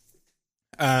computer.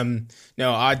 No,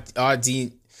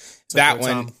 Audino. That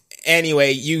one.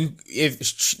 Anyway,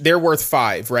 if they're worth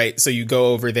 5, right? So you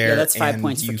go over there. Yeah, that's 5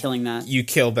 points for killing that. You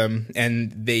kill them,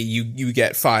 and you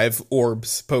get 5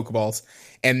 orbs, Pokeballs,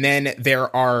 and then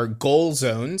there are goal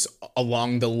zones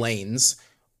along the lanes,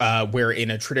 where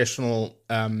in a traditional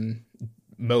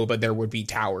MOBA there would be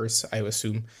towers, I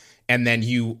assume, and then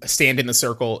you stand in the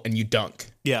circle and you dunk.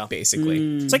 Yeah,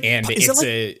 basically. It's like,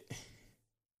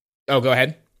 go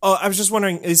ahead. Oh, I was just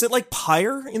wondering, is it like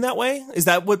Pyre in that way? Is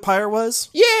that what Pyre was?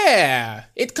 Yeah,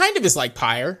 it kind of is like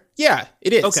Pyre. Yeah,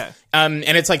 it is. Okay. And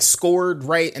it's like scored,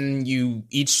 right? And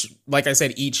like I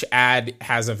said, each ad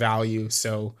has a value.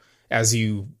 So as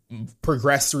you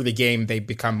progress through the game, they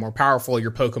become more powerful.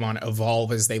 Your Pokemon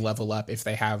evolve as they level up. If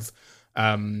they have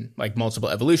like multiple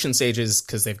evolution stages,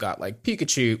 because they've got like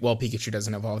Pikachu. Well, Pikachu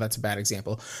doesn't evolve. That's a bad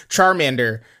example.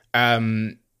 Charmander,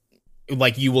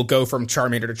 like you will go from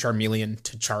Charmander to Charmeleon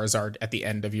to Charizard at the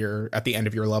end of your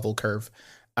level curve.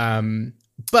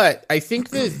 But I think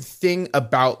the thing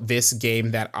about this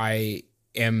game that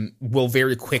will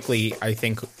very quickly, I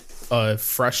think,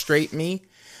 frustrate me.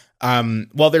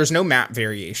 Well, there's no map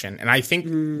variation, and I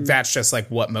think that's just like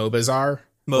what MOBAs are.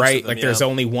 Right? Like there's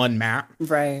only one map.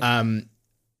 Right.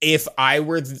 If I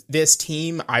were this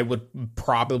team, I would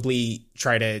probably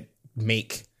try to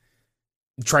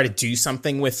do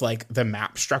something with like the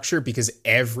map structure, because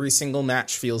every single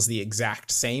match feels the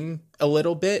exact same a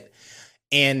little bit.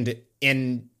 And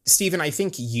Steven, I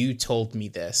think you told me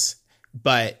this,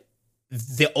 but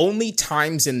the only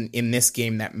times in this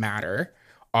game that matter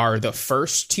are the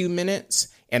first 2 minutes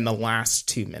and the last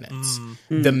 2 minutes.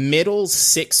 The middle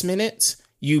 6 minutes,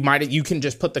 you can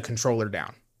just put the controller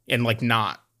down and like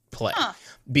not play.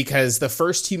 Because the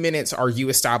first 2 minutes are you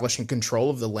establishing control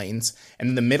of the lanes, and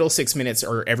then the middle 6 minutes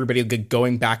are everybody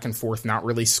going back and forth, not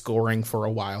really scoring for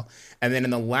a while. And then in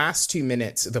the last 2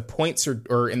 minutes, in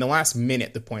the last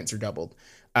minute, the points are doubled.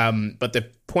 But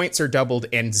the points are doubled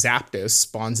and Zapdos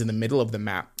spawns in the middle of the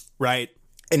map. Right.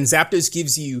 And Zapdos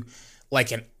gives you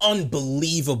like an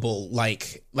unbelievable,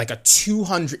 like a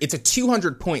 200, it's a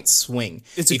 200 point swing.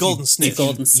 It's a golden snitch.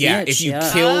 Yeah.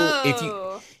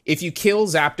 If you kill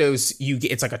Zapdos,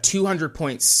 it's like a 200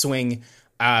 point swing.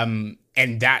 And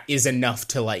that is enough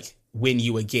to like win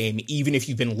you a game, even if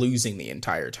you've been losing the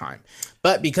entire time.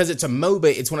 But because it's a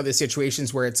MOBA, it's one of the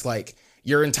situations where it's like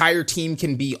your entire team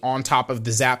can be on top of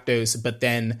the Zapdos, but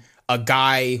then a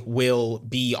guy will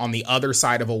be on the other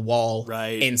side of a wall,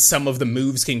 right? And some of the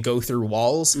moves can go through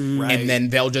walls, right? And then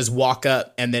they'll just walk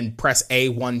up and then press A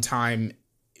one time.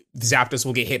 Zapdos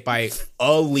will get hit by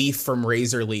a leaf from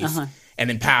Razor Leaf, and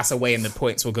then pass away, and the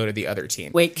points will go to the other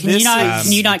team. Wait, can you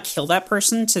not kill that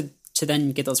person to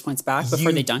then get those points back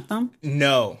before they dunk them?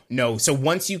 No. So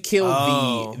once you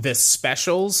kill the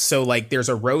specials, so like there's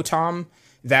a Rotom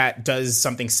that does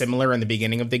something similar in the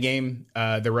beginning of the game.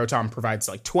 The Rotom provides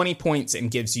like 20 points and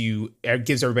gives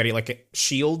everybody like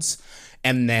shields.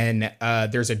 And then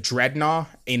there's a Dreadnought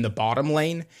in the bottom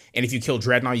lane. And if you kill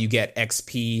Dreadnought, you get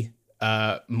XP,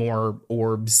 more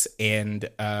orbs, and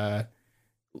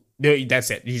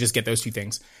that's it. You just get those two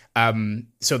things.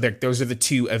 So those are the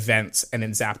two events. And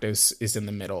then Zapdos is in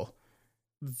the middle.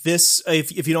 this,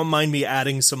 if you don't mind me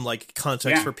adding some like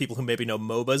context for people who maybe know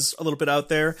MOBAs a little bit out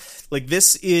there, like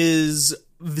this is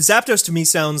Zapdos to me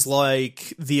sounds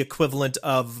like the equivalent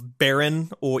of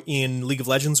Baron or in League of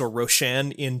Legends or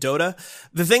Roshan in Dota.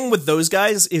 The thing with those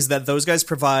guys is that those guys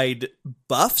provide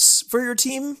buffs for your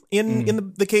team.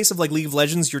 In the case of like League of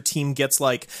Legends, your team gets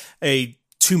like a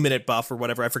 2-minute buff or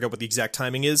whatever. I forget what the exact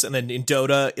timing is. And then in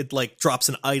Dota, it like drops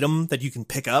an item that you can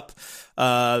pick up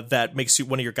that makes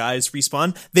one of your guys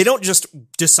respawn. They don't just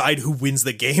decide who wins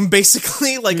the game,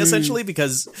 basically, like essentially,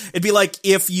 because it'd be like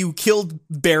if you killed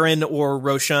Baron or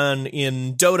Roshan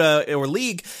in Dota or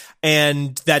League,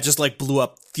 and that just like blew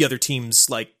up the other team's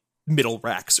like middle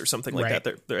racks or something like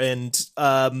that. And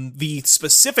the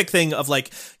specific thing of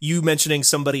like you mentioning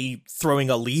somebody throwing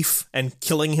a leaf and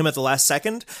killing him at the last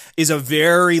second is a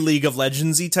very League of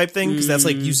Legends-y type thing, because that's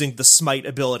like using the smite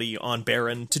ability on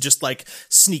Baron to just like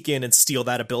sneak in and steal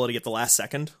that ability at the last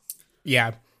second.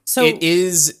 Yeah. So it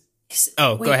is.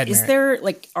 Go ahead. Is there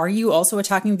like, are you also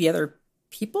attacking the other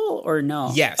people or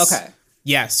no? Yes. Okay.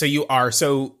 Yeah. So you are.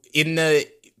 So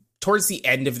towards the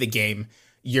end of the game,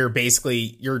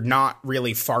 you're not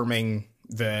really farming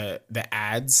the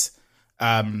ads.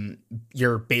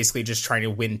 You're basically just trying to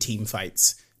win team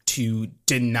fights to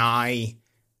deny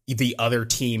the other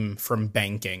team from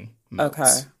banking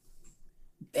modes.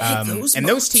 Okay.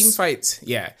 Those team fights,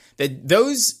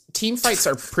 those team fights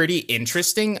are pretty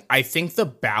interesting. I think the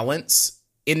balance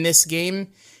in this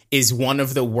game is one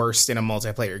of the worst in a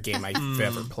multiplayer game I've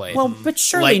ever played. Well, but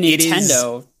surely like,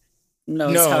 Nintendo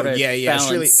knows how to balance.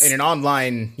 Surely in an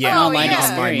online,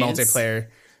 online multiplayer.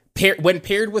 When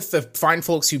paired with the fine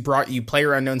folks who brought you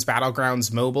PlayerUnknown's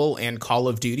Battlegrounds Mobile and Call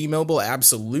of Duty Mobile,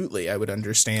 absolutely, I would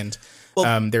understand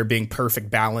there being perfect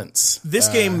balance. This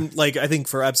game, like, I think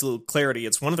for absolute clarity,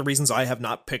 it's one of the reasons I have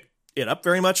not picked it up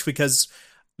very much, because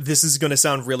this is going to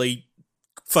sound really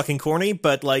fucking corny,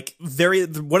 but like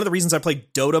one of the reasons I play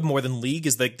Dota more than League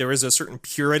is that there is a certain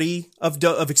purity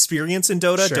of experience in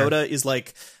Dota. Sure. Dota is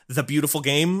like the beautiful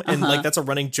game, and like that's a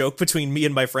running joke between me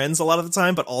and my friends a lot of the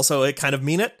time, but also I kind of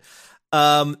mean it.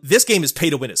 This game is pay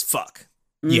to win as fuck.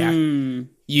 Yeah.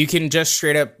 You can just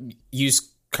straight up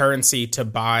use currency to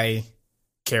buy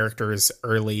characters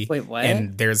early. Wait, what?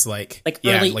 And there's like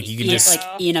early, like you can just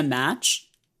like in a match?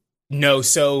 No,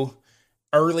 so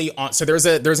early on, so there's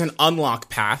an unlock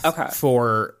path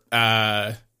for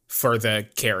the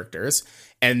characters,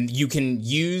 and you can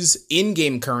use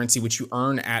in-game currency, which you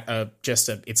earn at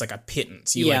it's like a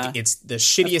pittance. It's the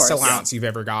shittiest allowance you've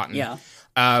ever gotten. Yeah.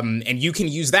 And you can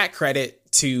use that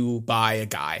credit to buy a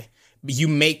guy. You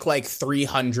make like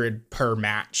 300 per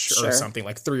match or something,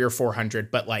 like 300 or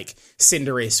 400, but like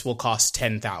Cinderace will cost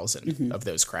 10,000 of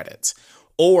those credits.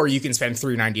 Or you can spend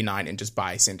 $3.99 and just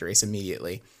buy Cinderace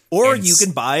immediately. Or you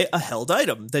can buy a held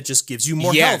item that just gives you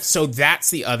more health. So that's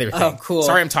the other thing. Oh, cool.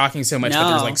 Sorry I'm talking so much,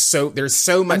 but there's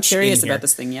so much. I'm curious in here. about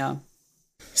this thing, yeah.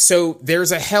 So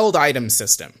there's a held item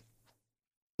system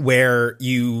where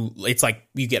it's like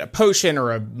you get a potion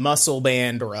or a muscle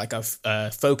band or like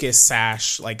a focus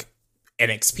sash, like an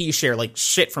XP share, like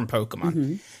shit from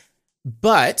Pokemon.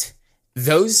 But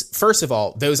first of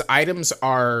all, those items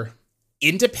are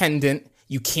independent.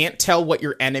 You can't tell what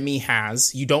your enemy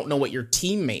has. You don't know what your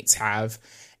teammates have.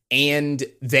 And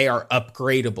they are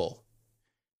upgradable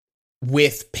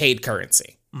with paid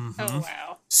currency. Oh,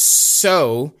 wow.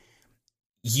 So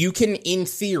you can, in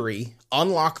theory,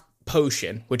 unlock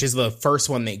Potion, which is the first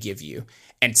one they give you,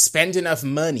 and spend enough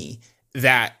money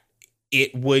that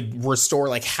it would restore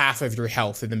like half of your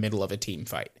health in the middle of a team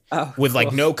fight with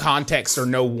like no context or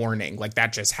no warning. Like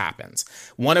that just happens.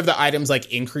 One of the items like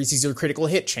increases your critical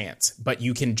hit chance, but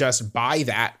you can just buy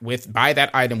that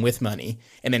item with money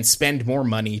and then spend more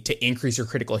money to increase your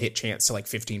critical hit chance to like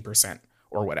 15%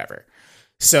 or whatever.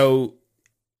 So,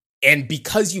 and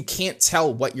because you can't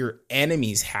tell what your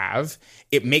enemies have,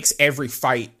 it makes every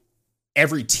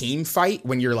team fight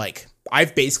when you're like,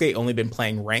 I've basically only been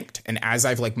playing ranked, and as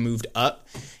I've like moved up,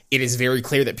 it is very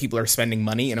clear that people are spending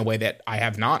money in a way that I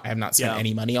have not. I have not spent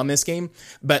any money on this game,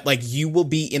 but like you will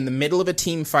be in the middle of a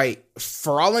team fight.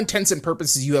 For all intents and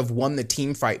purposes, you have won the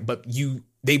team fight, but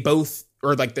they both,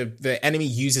 or like the enemy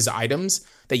uses items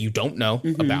that you don't know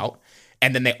about,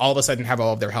 and then they all of a sudden have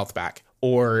all of their health back,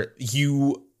 or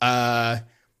you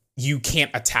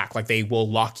can't attack, like they will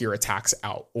lock your attacks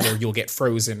out, or you'll get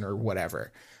frozen or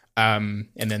whatever. And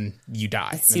then you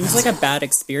die. It seems like a bad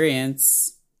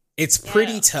experience. It's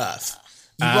pretty tough.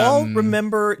 You all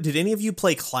remember, did any of you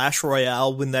play Clash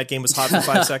Royale when that game was hot for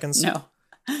 5 seconds? No.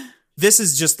 This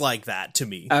is just like that to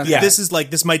me. Okay. This is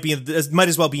like, this might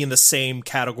as well be in the same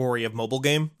category of mobile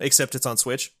game, except it's on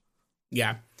Switch.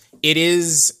 Yeah.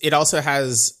 It also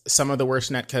has some of the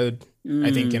worst netcode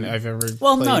I think I've ever.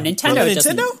 Well, played. no, Nintendo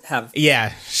doesn't have.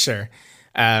 Yeah, sure.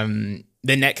 The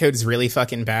netcode's really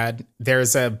fucking bad.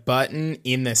 There's a button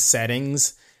in the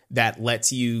settings that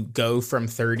lets you go from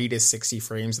 30 to 60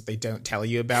 frames that they don't tell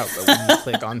you about. But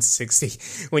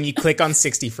when you click on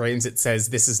 60 frames, it says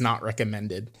this is not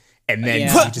recommended. And then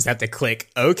you just have to click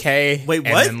OK. Wait,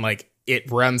 what? And then it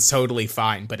runs totally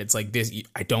fine, but it's like this.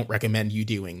 I don't recommend you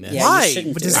doing this. Yeah,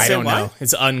 why? I don't know.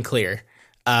 It's unclear.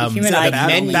 Human eye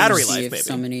battery life, maybe.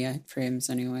 So many frames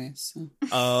anyway. So.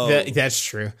 That's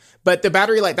true. But the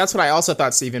battery life, that's what I also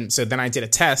thought, Steven. So then I did a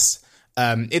test.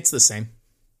 It's the same.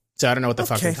 So I don't know what the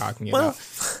fuck I'm talking about.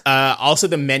 Also,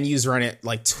 the menus run at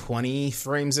like 20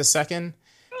 frames a second.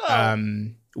 So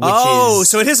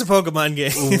it is a Pokemon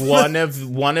game.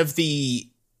 one of the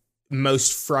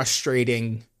most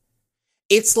frustrating.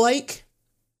 It's like,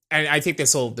 and I think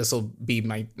this will be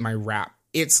my wrap.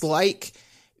 It's like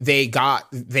they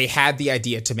had the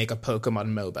idea to make a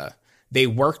Pokemon MOBA. They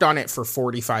worked on it for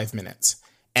 45 minutes,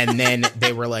 and then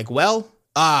they were like, well.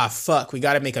 Fuck, we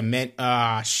gotta make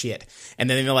shit. And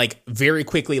then they're like, very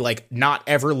quickly, like, not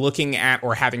ever looking at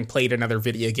or having played another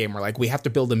video game, we're like, we have to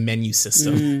build a menu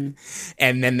system.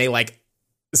 And then they like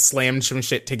slammed some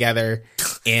shit together,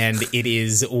 and it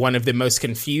is one of the most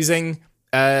confusing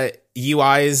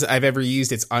UIs I've ever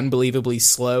used. It's unbelievably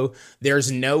slow.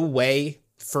 There's no way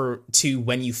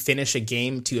when you finish a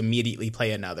game to immediately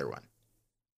play another one.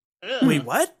 Wait,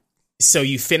 what? So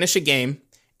you finish a game,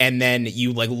 and then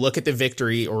you like look at the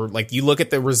victory or like you look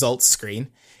at the results screen,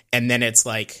 and then it's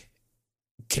like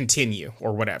continue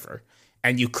or whatever.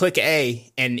 And you click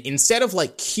A, and instead of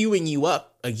like queuing you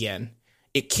up again,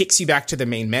 it kicks you back to the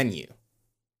main menu.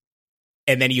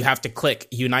 And then you have to click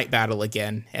Unite Battle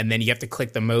again, and then you have to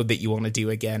click the mode that you want to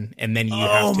do again, and then you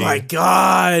have to. Oh my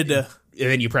god! And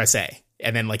then you press A,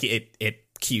 and then like it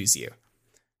queues you.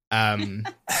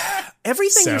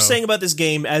 Everything you're saying about this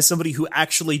game, as somebody who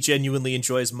actually genuinely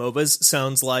enjoys MOBAs,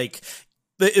 sounds like,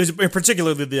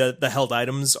 particularly the held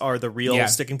items are the real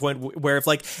sticking point. Where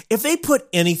if they put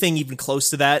anything even close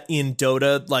to that in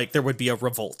Dota, like there would be a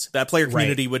revolt. That player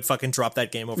community would fucking drop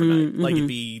that game overnight. Like it'd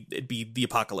be the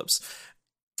apocalypse.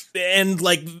 And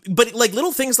but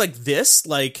little things like this,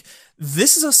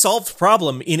 this is a solved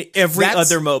problem in every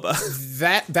other MOBA.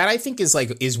 That I think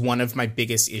is one of my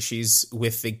biggest issues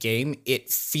with the game. It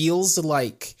feels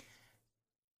like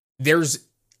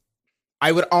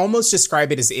I would almost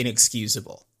describe it as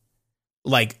inexcusable.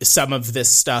 Like some of this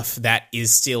stuff that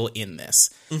is still in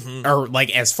this, or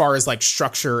like as far as like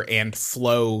structure and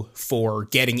flow for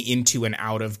getting into and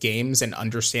out of games and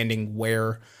understanding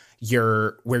where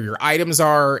your items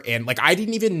are. And like, I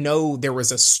didn't even know there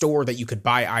was a store that you could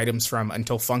buy items from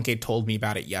until Funke told me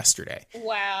about it yesterday.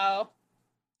 Wow.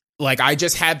 Like, I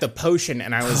just had the potion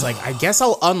and I was like, I guess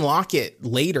I'll unlock it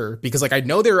later because like, I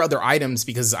know there are other items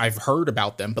because I've heard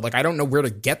about them, but like, I don't know where to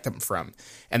get them from.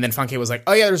 And then Funke was like,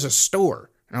 oh yeah, there's a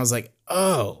store. And I was like,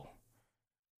 oh,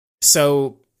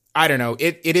 so I don't know.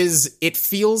 It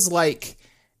feels like,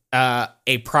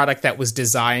 a product that was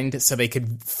designed so they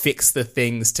could fix the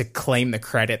things to claim the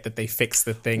credit that they fixed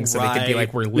the things, so they could be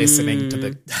like, we're listening to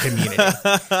the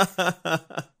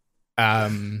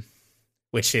community,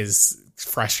 which is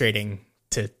frustrating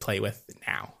to play with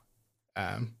now.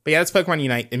 But yeah, that's Pokemon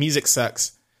Unite. The music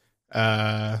sucks,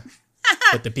 but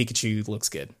the Pikachu looks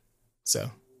good.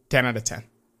 So 10 out of 10.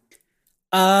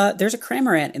 There's a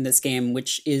Cramorant in this game,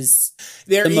 which is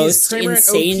the most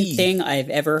insane thing I've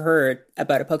ever heard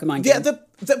about a Pokemon game. Yeah, the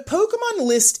Pokemon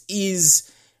list is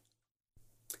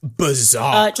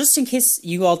bizarre. Just in case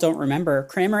you all don't remember,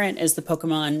 Cramorant is the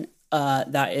Pokemon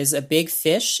that is a big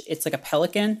fish. It's like a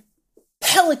pelican.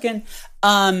 Pelican!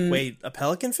 Wait, a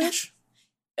pelican fish?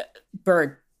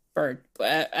 Bird.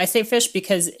 I say fish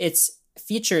because its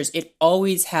features, it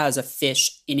always has a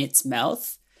fish in its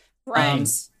mouth. Right.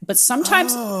 But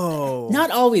sometimes, not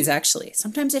always actually.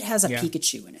 Sometimes it has a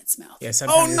Pikachu in its mouth. Yeah,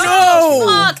 oh no!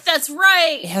 Fuck, that's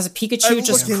right. It has a Pikachu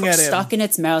just stuck in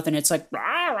its mouth, and it's like, get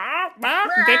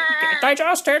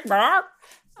digested.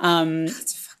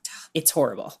 That's fucked up. It's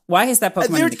horrible. Why is that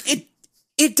Pokemon?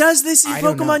 It does this in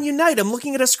Pokemon Unite. I'm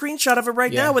looking at a screenshot of it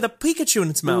right now with a Pikachu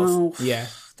in its mouth. Oh, yeah,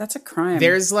 that's a crime.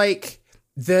 There's like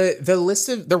the list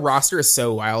of the roster is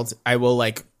so wild. I will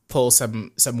like pull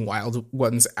some wild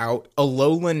ones out.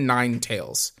 Alolan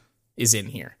Ninetales is in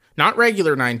here. Not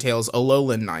regular Ninetales,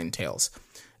 Alolan Ninetales.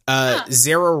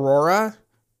 Zeraora.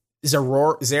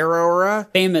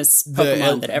 Famous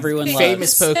Pokemon that everyone loves.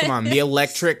 Famous Pokemon. The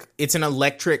electric. It's an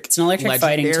electric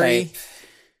fighting type.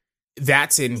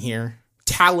 That's in here.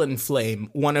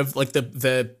 Talonflame, one of like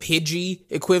the Pidgey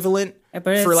equivalent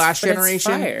for last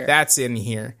generation. That's in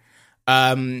here.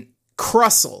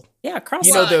 Crustle. Yeah, Crustle.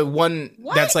 You know, the one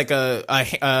that's like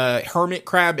a hermit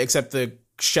crab, except the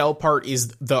shell part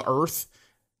is the earth.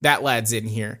 That lad's in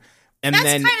here. And that's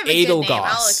then kind of a Edelgos. good name.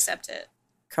 I'll accept it.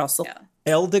 Crustle. Yeah.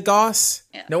 Eldegos?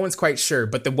 Yeah. No one's quite sure,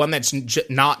 but the one that's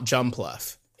not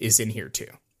Jumpluff is in here too.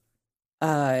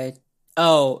 Eldegos,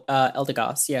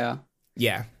 yeah.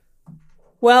 Yeah.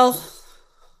 Well,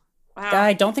 Wow.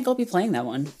 I don't think I'll be playing that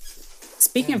one.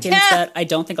 Speaking of games that I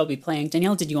don't think I'll be playing,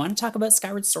 Danielle, did you want to talk about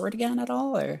Skyward Sword again at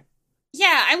all? Or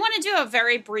Yeah, I want to do a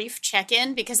very brief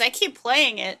check-in because I keep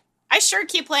playing it. I sure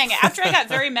keep playing it. After I got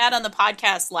very mad on the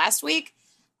podcast last week,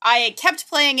 I kept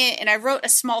playing it and I wrote a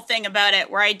small thing about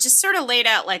it where I just sort of laid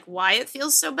out like why it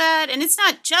feels so bad. And it's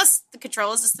not just the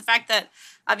controls, it's the fact that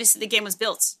obviously the game was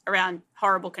built around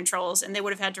horrible controls and they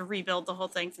would have had to rebuild the whole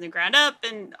thing from the ground up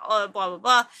and blah, blah,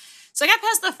 blah. So I got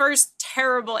past the first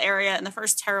terrible area and the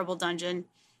first terrible dungeon.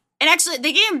 And actually,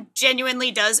 the game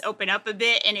genuinely does open up a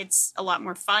bit and it's a lot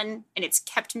more fun and it's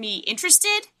kept me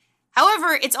interested.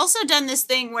 However, it's also done this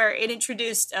thing where it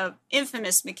introduced an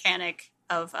infamous mechanic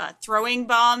of throwing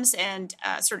bombs and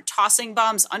sort of tossing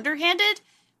bombs underhanded,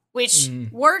 which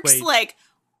works like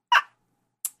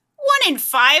 1 in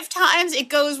 5 times it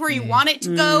goes where you want it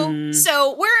to go.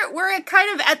 So we're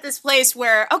kind of at this place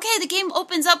where, okay, the game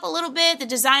opens up a little bit, the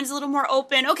design's a little more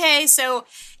open. Okay, so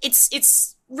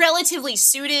it's relatively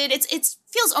suited. It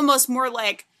feels almost more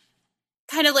like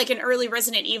kind of like an early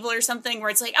Resident Evil or something where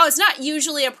it's like, oh, it's not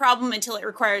usually a problem until it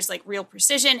requires like real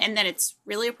precision and then it's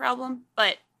really a problem.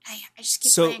 But I just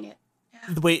keep playing it.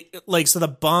 Yeah. Wait, like, so the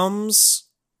bombs,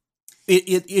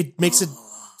 it makes a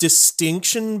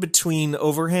distinction between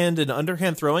overhand and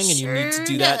underhand throwing, and you need to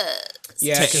do that.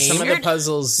 Yeah, because some of the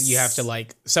puzzles you have to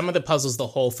like, some of the puzzles the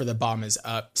hole for the bomb is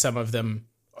up, some of them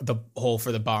the hole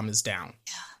for the bomb is down.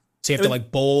 Yeah. So you have to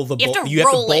like bowl the you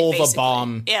have to bowl the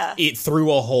bomb it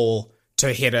through a hole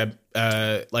to hit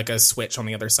a like a switch on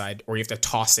the other side, or you have to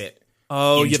toss it.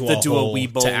 Oh, you have to do a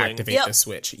Wii bowling to activate the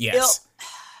switch. Yes.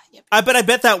 Yep. I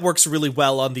bet that works really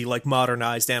well on the like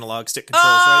modernized analog stick controls,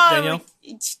 right, Danielle?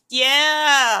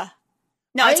 Yeah.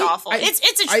 No, it's awful.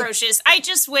 It's atrocious. I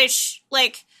just wish,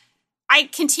 like, I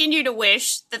continue to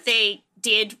wish that they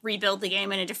did rebuild the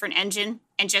game in a different engine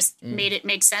and just made it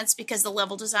make sense because the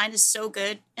level design is so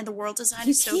good and the world design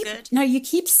is so good. No, you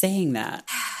keep saying that.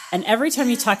 And every time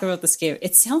you talk about this game,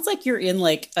 it sounds like you're in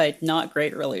like a not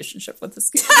great relationship with this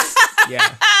game.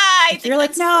 Yeah. You're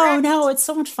like, no, it's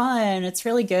so much fun. It's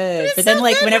really good. But then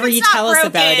like whenever you tell us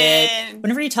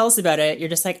about it, you're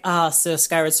just like, so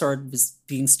Skyward Sword was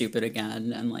being stupid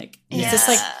again. And like, it's just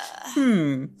like,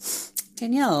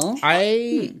 Danielle.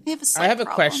 I have a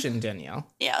question, Danielle.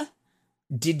 Yeah.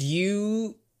 Did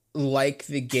you like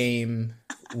the game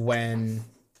when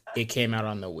it came out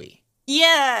on the Wii?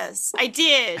 Yes, I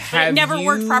did. But it never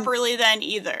worked properly then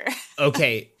either.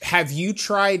 Okay. Have you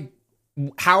tried...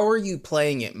 How are you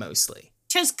playing it mostly?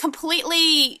 Just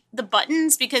completely the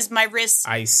buttons because my wrists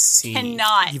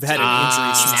cannot You've had an injury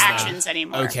these actions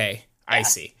anymore. Okay, yeah. I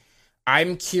see.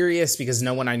 I'm curious because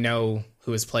no one I know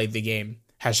who has played the game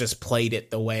has just played it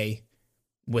the way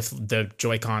with the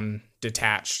Joy-Con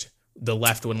detached. The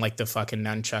left one like the fucking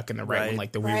nunchuck and the right one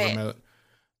like the Wii remote.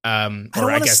 Or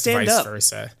I guess vice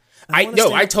versa.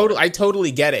 I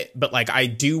totally get it, but like I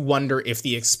do wonder if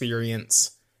the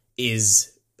experience is...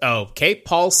 Oh, okay.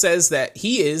 Paul says that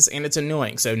he is, and it's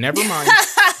annoying. So never mind.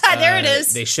 There it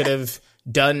is. They should have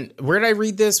done. Where did I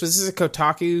read this? Was this a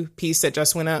Kotaku piece that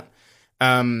just went up?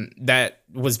 That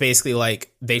was basically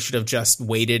like they should have just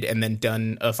waited and then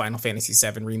done a Final Fantasy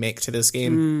VII remake to this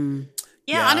game.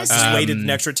 Yeah, honestly, just waited an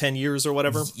extra 10 years or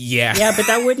whatever. Yeah, but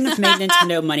that wouldn't have made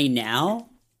Nintendo money now.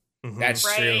 That's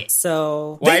true.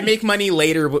 So why make money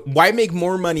later? Why make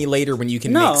more money later when you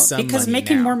can make some money now? Because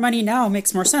making more money now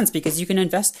makes more sense because you can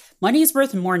invest. Money is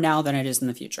worth more now than it is in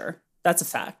the future. That's a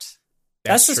fact.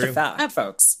 That's just a fact,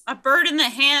 folks. A bird in the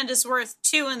hand is worth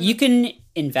 2 in the... You can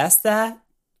invest that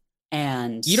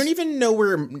and... You don't even know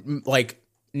where, like,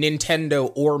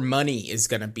 Nintendo or money is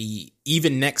going to be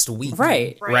even next week.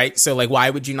 Right? So, like, why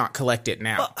would you not collect it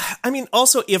now? Well, I mean,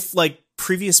 also, if, like,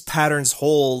 previous patterns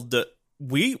hold...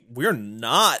 We're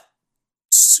not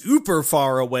super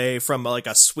far away from like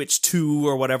a Switch 2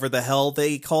 or whatever the hell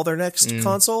they call their next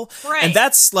console. Right. And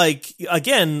that's like,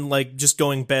 again, like just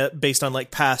going based on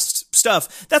like past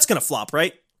stuff, that's going to flop,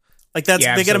 right? Like they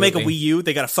got to make a Wii U.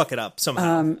 They got to fuck it up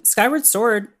somehow. Skyward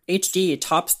Sword HD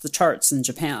tops the charts in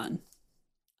Japan.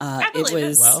 It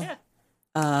was...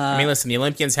 I mean, listen, the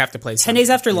Olympians have to play 10 days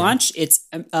after launch, it's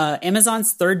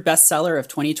Amazon's 3rd bestseller of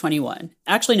 2021.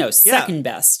 Actually, no, 2nd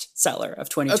best seller of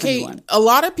 2021. Okay, a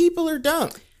lot of people are dumb.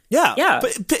 Yeah, yeah.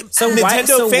 But fans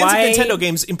of Nintendo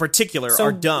games in particular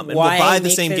are dumb and will buy the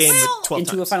same game 12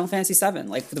 into times. a Final Fantasy VII.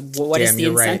 Like, what is the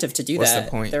incentive to do What's that?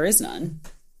 The point? There is none.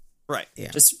 Right.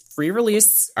 Yeah. Just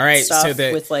re-release. All right. Stuff So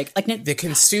the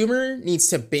consumer needs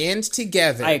to band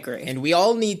together. I agree, and we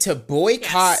all need to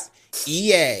boycott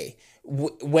EA.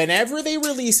 Whenever they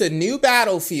release a new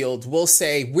Battlefield, we'll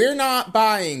say we're not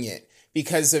buying it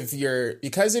because of your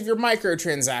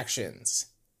microtransactions.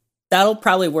 That'll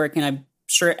probably work, and I'm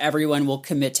sure everyone will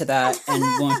commit to that and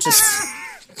won't just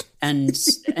and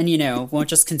won't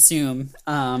just consume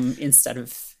instead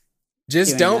of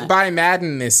just don't buy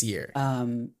Madden this year.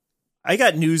 I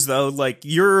got news though. Like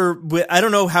I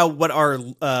don't know what our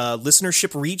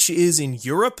listenership reach is in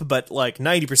Europe, but like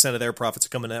 90% of their profits are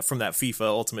coming from that FIFA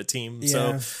Ultimate Team.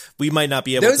 Yeah. So we might not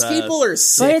be able. Those people are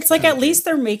sick. But it's like at least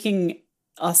they're making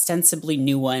ostensibly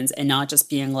new ones and not just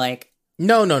being like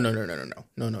no. No.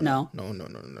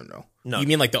 You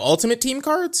mean like the Ultimate Team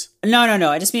cards? No.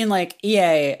 I just mean like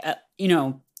EA.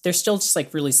 They're still just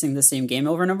like releasing the same game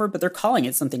over and over, but they're calling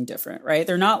it something different, right?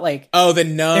 They're not like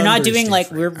they're not doing like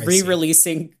we're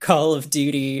re-releasing Call of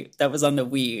Duty that was on the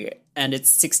Wii and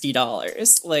it's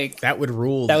 $60. Like that would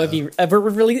rule. That would be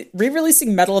we're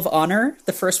re-releasing Medal of Honor,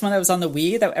 the first one that was on the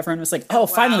Wii that everyone was like, oh,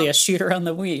 finally a shooter on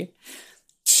the Wii.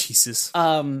 Jesus.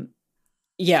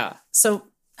 Yeah. So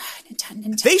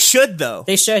Nintendo. They should though.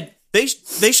 They should.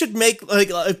 They should make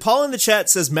like Paul in the chat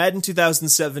says Madden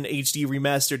 2007 HD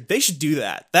remastered. They should do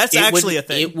that. That's actually a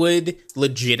thing. It would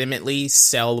legitimately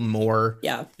sell more.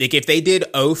 Yeah. Like if they did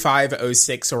 05,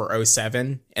 06, or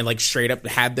 07 and like straight up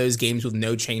had those games with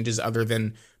no changes other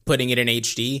than putting it in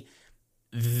HD,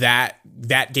 that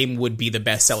game would be the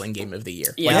best selling game of the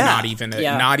year. Yeah. Like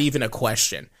not even a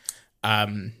question.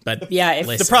 But yeah,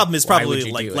 listen, the problem is probably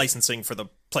like licensing for the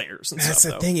players and That's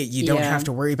stuff. That's the thing. You don't have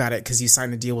to worry about it because you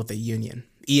signed a deal with the union.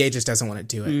 EA just doesn't want to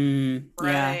do it.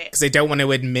 Right. Because they don't want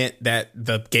to admit that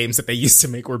the games that they used to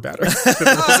make were better.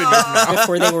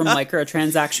 Before they were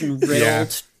microtransaction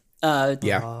riddled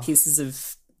pieces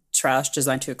of trash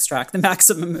designed to extract the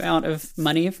maximum amount of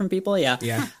money from people.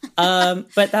 Yeah.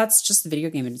 But that's just the video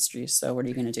game industry. So what are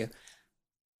you going to do?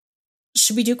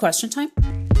 Should we do question time?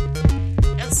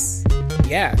 Yes.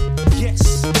 Yeah.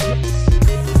 Yes.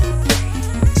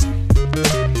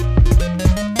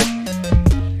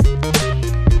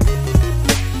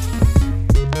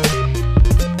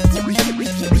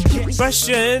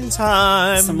 Question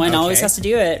time. Someone always has to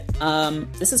do it.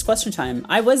 This is question time.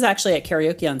 I was actually at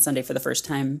karaoke on Sunday for the first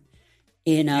time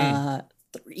in 3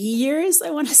 years,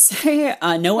 I want to say. No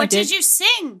one did. What did you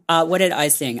sing? What did I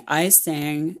sing? I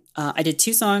sang. I did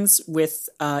 2 songs with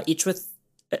each with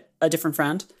a different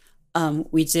friend.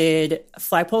 We did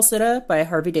Flagpole Sitta by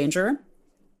Harvey Danger.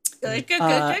 Good.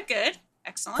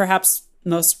 Excellent. Perhaps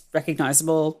most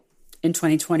recognizable in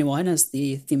 2021 as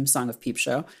the theme song of Peep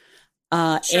Show.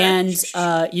 And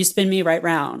You Spin Me Right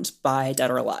Round by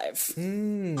Dead or Alive.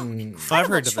 I've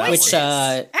heard of that. Which,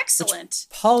 excellent. Which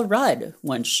Paul Rudd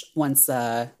once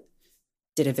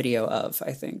did a video of,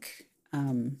 I think.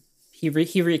 He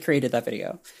recreated that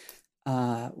video.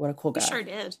 What a cool guy. Sure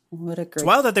did. What a great. It's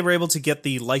wild that they were able to get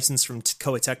the license from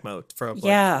Koei Tecmo for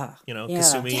Kasumi and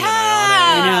Ayane.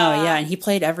 I know, yeah, and he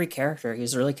played every character. He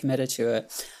was really committed to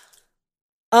it.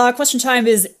 Question time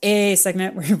is a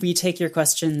segment where we take your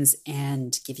questions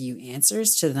and give you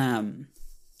answers to them.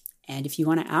 And if you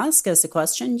want to ask us a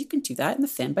question, you can do that in the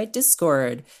Fanbyte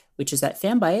Discord, which is at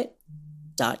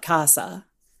fanbyte.casa.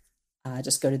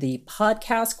 Just go to the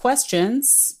podcast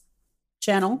questions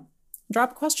channel,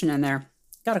 drop a question in there.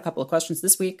 Got a couple of questions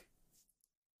this week.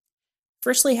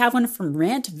 Firstly, have one from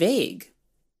Rant Vague,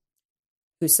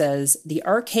 who says, the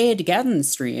Arcadegeddon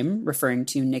stream, referring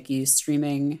to Nikki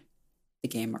streaming the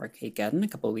game Arcadegeddon a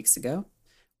couple of weeks ago,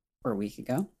 or a week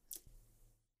ago,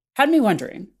 had me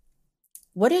wondering,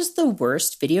 what is the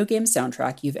worst video game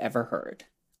soundtrack you've ever heard?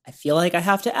 I feel like I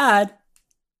have to add,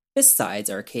 besides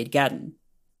Arcadegeddon.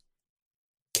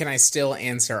 Can I still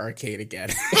answer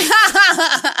Arcadegeddon?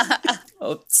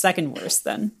 Oh, second worst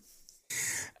then.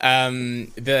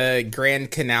 The Grand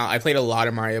Canal. I played a lot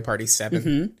of Mario Party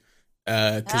 7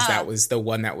 because that was the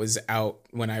one that was out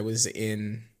when I was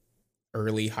in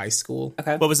early high school.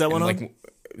 Okay. What was that one on? Like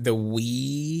the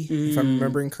Wii, if I'm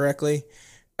remembering correctly.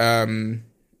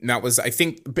 That was, I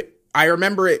think, I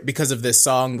remember it because of this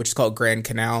song, which is called Grand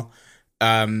Canal.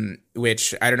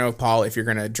 Which I don't know, Paul, if you're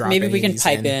gonna drop. Maybe we can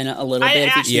pipe in a little bit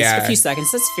if you choose a few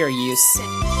seconds. That's fair use.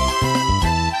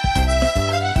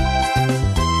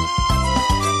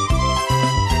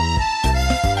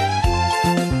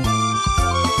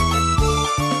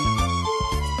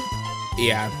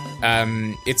 Yeah.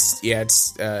 It's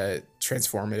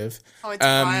transformative. Oh, it's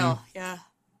vile. Yeah.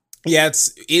 Yeah,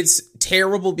 it's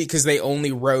terrible because they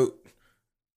only wrote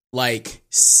like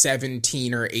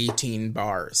 17 or 18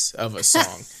 bars of a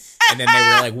song. And then they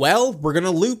were like, well, we're going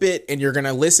to loop it and you're going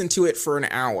to listen to it for an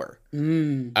hour.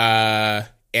 And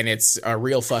it's a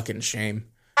real fucking shame.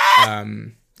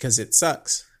 Because it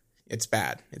sucks. It's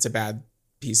bad. It's a bad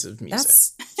piece of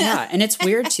music. Yeah. And it's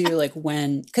weird too, like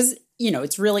because,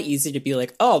 it's really easy to be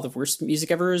like, oh, the worst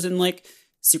music ever is in like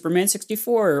Superman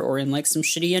 64 or in like some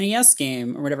shitty NES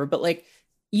game or whatever. But like,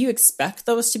 you expect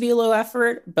those to be low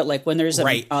effort, but like when there's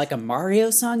like a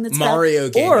Mario song that's Mario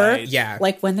bad, game, or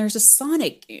like when there's a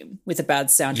Sonic game with a bad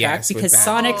soundtrack, because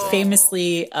Sonic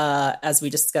famously, as we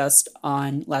discussed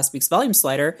on last week's Volume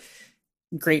Slider,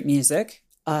 great music.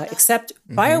 Except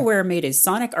BioWare made a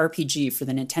Sonic RPG for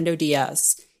the Nintendo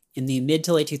DS in the mid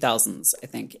to late 2000s, I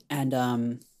think,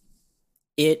 and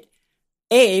it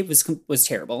was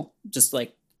terrible, just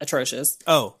like atrocious.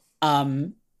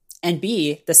 And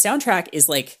B, the soundtrack is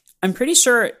like, I'm pretty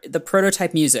sure the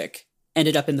prototype music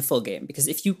ended up in the full game, because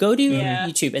if you go to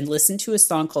YouTube and listen to a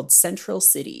song called Central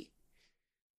City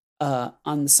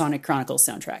on the Sonic Chronicles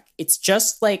soundtrack, it's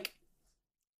just like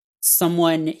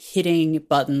someone hitting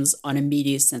buttons on a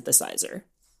MIDI synthesizer.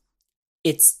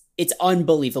 It's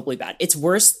unbelievably bad. It's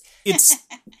worse. It's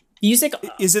music.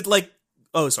 Is it like,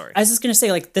 oh, sorry. I was just going to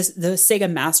say, like, the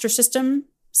Sega Master System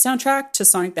soundtrack to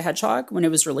Sonic the Hedgehog, when it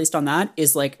was released on that,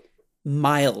 is like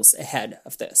miles ahead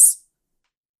of this.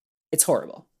 It's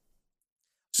horrible.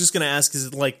 I was just going to ask, is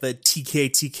it like the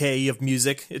TK of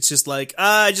music? It's just like,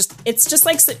 it's just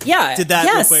like, yeah. Did that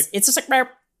real quick. It's just like, burp,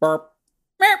 burp,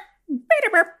 burp,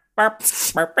 burp,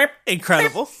 burp, burp.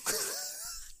 Incredible.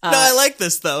 No, I like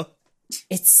this though.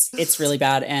 It's really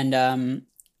bad. And,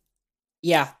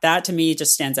 yeah, that to me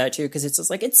just stands out too, because it's just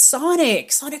like, it's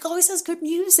Sonic. Sonic always has good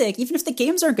music, even if the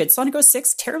games aren't good. Sonic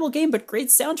 06, terrible game, but great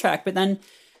soundtrack. But then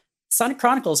Sonic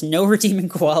Chronicles, no redeeming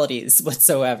qualities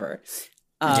whatsoever.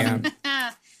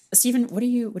 Stephen, what do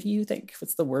you think?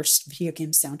 What's the worst video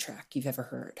game soundtrack you've ever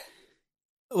heard?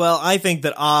 Well, I think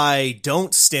that I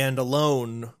don't stand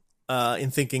alone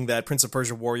in thinking that Prince of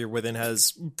Persia: Warrior Within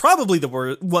has probably the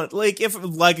worst one,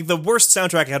 the worst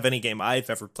soundtrack out of any game I've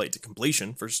ever played to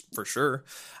completion, for sure.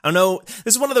 I don't know.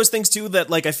 This is one of those things too that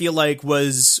like I feel like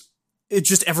it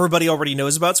just everybody already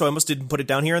knows about, so I almost didn't put it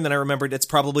down here, and then I remembered it's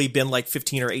probably been like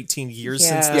 15 or 18 years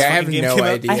since this I have game no came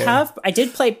idea. out. I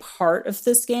did play part of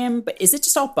this game, but is it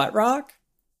just all butt rock?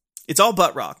 It's all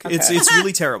butt rock. Okay. It's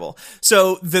really terrible.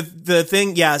 So the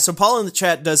thing, so Paul in the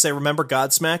chat does say, remember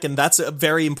Godsmack? And that's a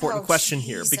very important question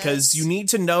here, because you need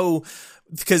to know,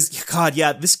 because God,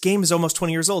 this game is almost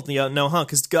 20 years old. You know, huh?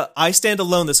 Because I Stand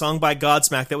Alone, the song by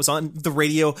Godsmack that was on the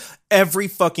radio every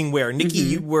fucking where. Nikki,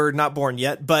 you were not born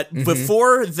yet, but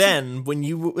before then, when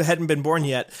you hadn't been born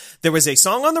yet, there was a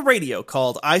song on the radio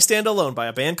called I Stand Alone by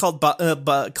a band called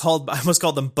I almost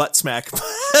called them Butt Smack.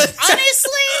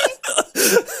 Honestly,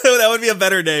 that would be a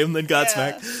better name than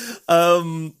Godsmack.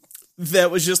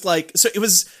 That was just like, so it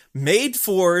was made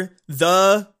for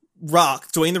the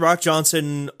Rock, Dwayne The Rock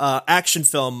Johnson action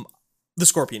film, The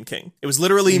Scorpion King. It was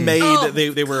literally made,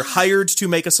 they were hired to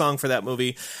make a song for that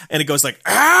movie, and it goes like,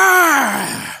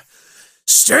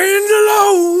 stand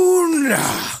alone,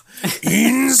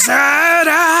 inside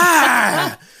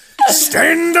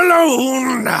stand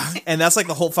alone. And that's like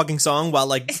the whole fucking song, while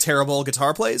like terrible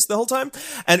guitar plays the whole time.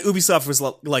 And Ubisoft was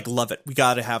like, love it. We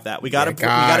got to have that. We got to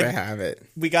have it.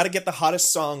 We got to get the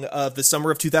hottest song of the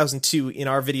summer of 2002 in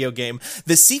our video game.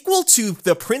 The sequel to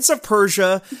The Prince of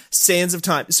Persia: Sands of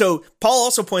Time. So Paul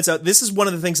also points out, this is one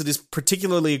of the things that is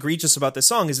particularly egregious about this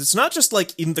song, is it's not just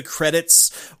like in the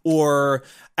credits or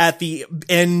at the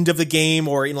end of the game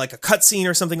or in like a cutscene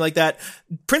or something like that.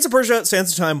 Prince of Persia: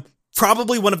 Sands of Time,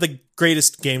 probably one of the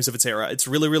greatest games of its era. It's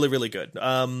really, really, really good.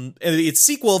 And its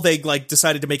sequel, they like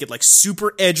decided to make it like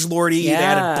super edgelordy. They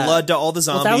added blood to all the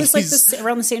zombies. Well, that was like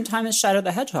around the same time as Shadow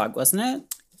the Hedgehog, wasn't it?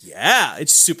 Yeah, it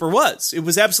super was. It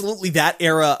was absolutely that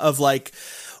era of like,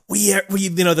 we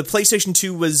the PlayStation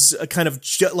 2 was kind of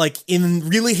like in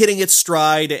really hitting its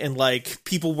stride, and like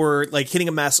people were like hitting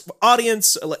a mass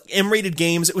audience, like M-rated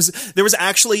games. There was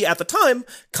actually at the time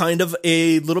kind of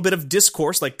a little bit of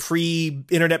discourse, like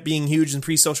pre-internet being huge and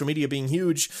pre-social media being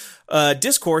huge,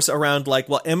 discourse around like,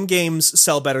 well, M games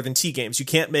sell better than T games. You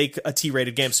can't make a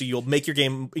T-rated game, so you'll make your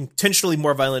game intentionally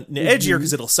more violent and edgier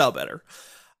because it'll sell better.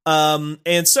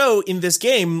 And so in this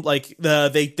game, like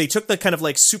they took the kind of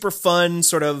like super fun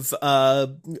sort of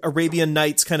Arabian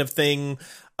Nights kind of thing,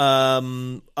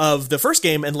 of the first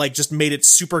game and like just made it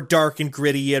super dark and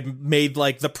gritty and made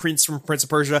like the prince from Prince of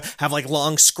Persia have like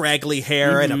long scraggly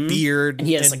hair and a beard. And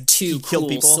he has like two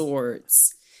cool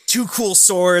swords. Two cool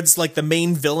swords. Like the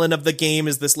main villain of the game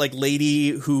is this like lady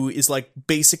who is like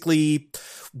basically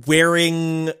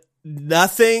wearing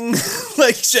nothing.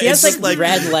 Like she has like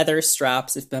red leather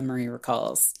straps, if memory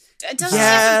recalls. Doesn't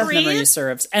have to breathe? Memory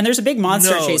serves. And there's a big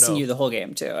monster chasing you the whole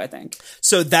game too, I think.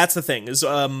 So that's the thing is,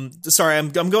 sorry, I'm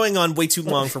going on way too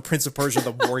long for Prince of Persia,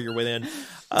 The Warrior Within.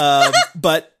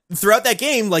 But throughout that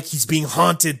game, like he's being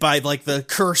haunted by like the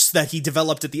curse that he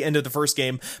developed at the end of the first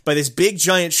game by this big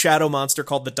giant shadow monster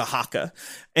called the Dahaka.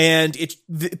 And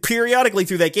periodically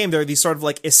through that game, there are these sort of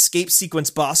like escape sequence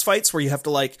boss fights where you have to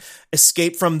like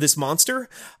escape from this monster.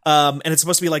 And it's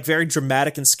supposed to be like very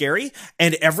dramatic and scary.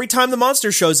 And every time the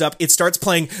monster shows up, it starts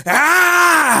playing, stand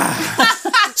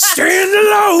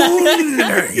alone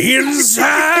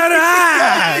inside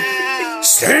out.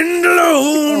 Stand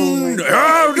alone.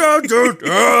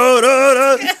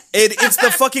 It's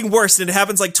the fucking worst, and it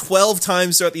happens like 12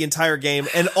 times throughout the entire game,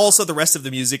 and also the rest of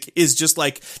the music is just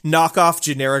like knockoff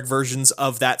generic versions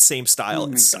of that same style.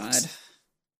 It sucks. God.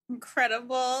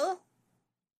 Incredible.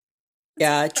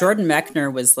 Yeah, Jordan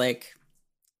Mechner was like,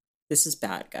 this is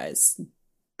bad, guys.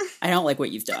 I don't like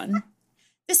what you've done.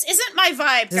 This isn't my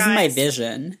vibe, This isn't my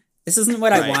vision. This isn't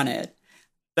what I wanted.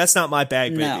 That's not my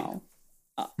bag, baby. No.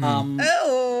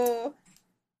 Oh.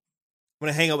 I'm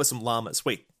gonna hang out with some llamas.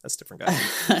 Wait, that's a different guy.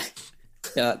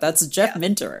 Yeah, that's Jeff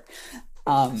Minter,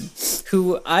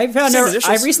 who I found out.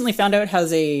 I recently found out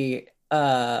has a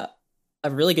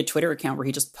really good Twitter account where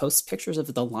he just posts pictures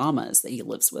of the llamas that he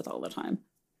lives with all the time.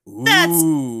 That's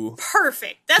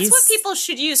perfect. That's what people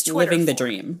should use Twitter living the for.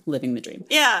 dream. Living the dream.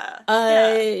 Yeah.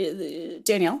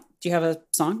 Danielle, do you have a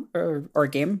song or a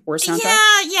game or a soundtrack?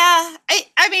 Yeah.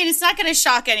 I mean, it's not going to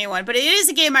shock anyone, but it is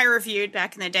a game I reviewed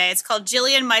back in the day. It's called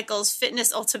Jillian Michaels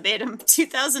Fitness Ultimatum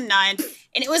 2009.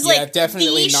 And it was like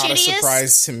definitely the not shittiest. A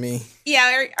surprise to me.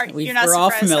 Yeah, you're not we're all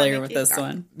surprised, familiar with this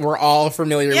one. We're all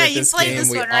familiar with this played game.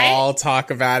 This we one, right? all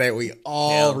talk about it. We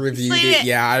all reviewed it.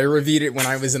 Yeah, I reviewed it when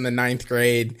I was in the 9th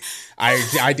grade.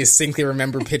 I distinctly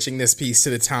remember pitching this piece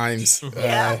to the Times.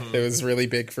 It was really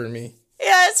big for me.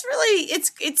 Yeah, it's really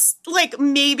it's like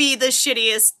maybe the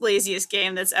shittiest, laziest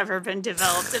game that's ever been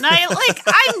developed. And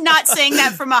I'm not saying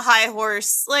that from a high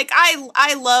horse. Like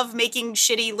I love making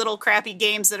shitty little crappy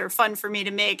games that are fun for me to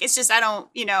make. It's just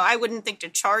I wouldn't think to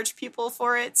charge people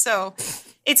for it. So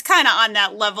it's kind of on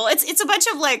that level. It's a bunch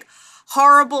of like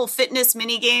horrible fitness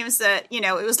mini games that,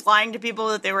 it was lying to people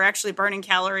that they were actually burning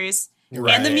calories.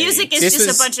 Right. And the music is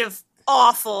just a bunch of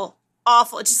awful.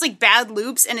 It's just like bad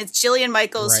loops, and it's Jillian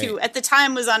Michaels, who at the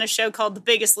time was on a show called The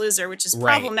Biggest Loser, which is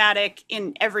problematic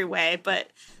in every way, but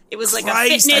it was like a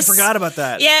fitness. I forgot about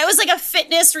that. Yeah, it was like a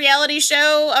fitness reality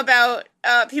show about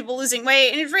people losing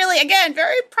weight, and it's really, again,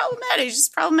 very problematic,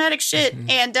 just problematic shit. Mm-hmm.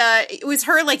 And it was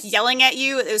her like yelling at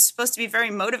you. It was supposed to be very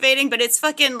motivating, but it's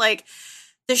fucking like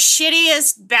the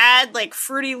shittiest bad like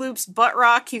Fruity Loops butt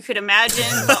rock you could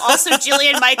imagine, but also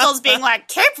Jillian Michaels being like,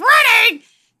 keep running!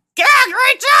 Yeah,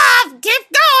 great job!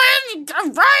 Keep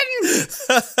going! Run!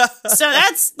 So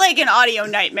that's like an audio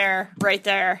nightmare right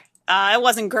there. It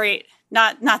wasn't great.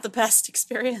 Not the best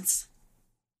experience.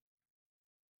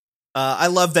 I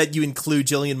love that you include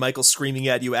Jillian Michaels screaming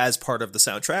at you as part of the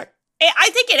soundtrack. I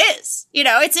think it is.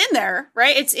 It's in there,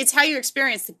 right? It's how you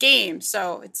experience the game.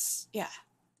 So it's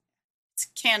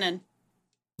canon.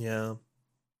 Yeah.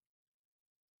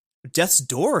 Death's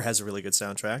Door has a really good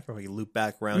soundtrack. Or we loop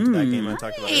back around to that game I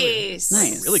talked about earlier.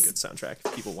 Nice. Really good soundtrack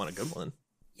if people want a good one.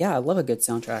 Yeah, I love a good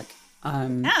soundtrack.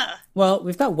 Well,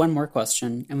 we've got one more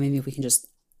question, and maybe we can just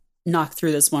knock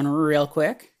through this one real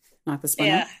quick. Knock this one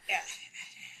out.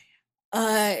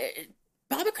 Yeah.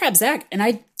 Baba Crab Zach, and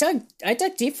I dug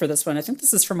deep for this one. I think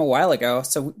this is from a while ago,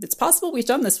 so it's possible we've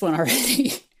done this one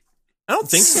already. I don't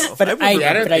think so. but I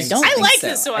don't think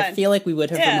this one. I feel like we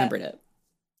would have remembered it.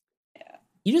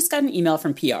 You just got an email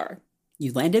from PR.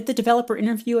 You landed the developer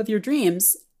interview of your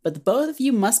dreams, but the both of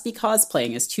you must be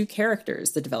cosplaying as two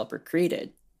characters the developer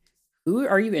created. Who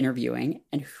are you interviewing,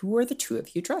 and who are the two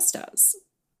of you dressed as?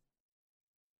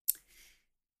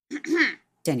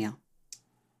 Danielle.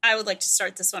 I would like to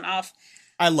start this one off.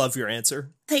 I love your answer.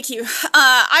 Thank you.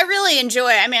 I really enjoy,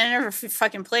 I never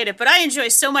fucking played it, but I enjoy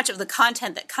so much of the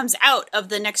content that comes out of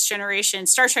the Next Generation,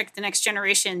 Star Trek The Next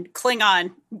Generation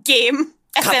Klingon game.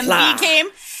 FMV game.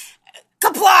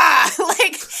 Kapla!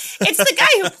 Like, it's the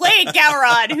guy who played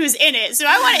Gowron who's in it. So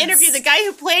I want to interview the guy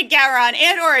who played Gowron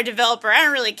and or a developer. I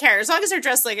don't really care. As long as they're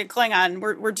dressed like a Klingon,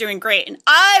 we're doing great. And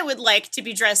I would like to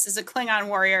be dressed as a Klingon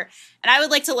warrior. And I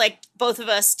would like to both of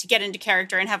us to get into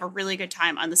character and have a really good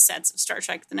time on the sets of Star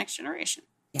Trek The Next Generation.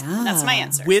 Yeah. That's my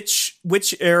answer.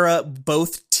 Which era,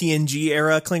 both TNG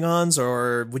era Klingons,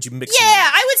 or would you mix them? Yeah,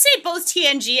 I would say both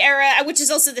TNG era, which is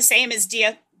also the same as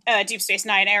Deep Space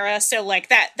Nine era. So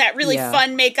that really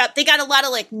fun makeup. They got a lot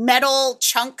of metal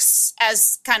chunks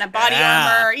as kind of body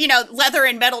armor, leather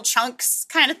and metal chunks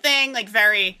kind of thing. I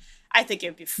think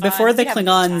it'd be fun. Before the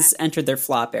Klingons entered their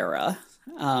flop era.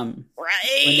 Right.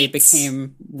 When they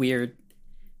became weird,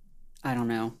 I don't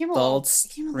know,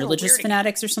 adults, religious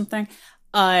fanatics or something.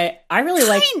 I really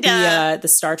like the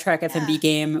Star Trek FMV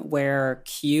game where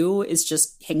Q is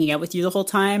just hanging out with you the whole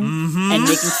time and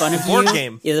making fun of you. Board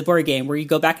game. Yeah, the board game where you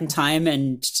go back in time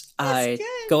and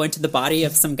go into the body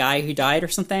of some guy who died or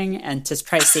something and to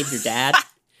try to save your dad.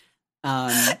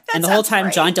 And the whole time,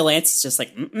 right. John Delancey's just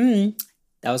like,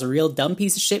 that was a real dumb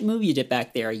piece of shit move you did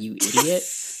back there, you idiot.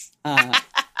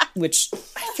 Which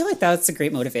I feel like that's a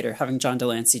great motivator, having John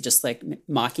Delancey just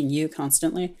mocking you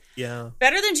constantly. Yeah.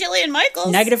 Better than Jillian Michaels.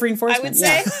 Negative reinforcement,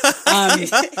 I would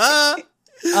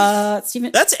say.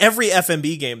 Steven, that's every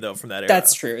FMB game, though, from that era.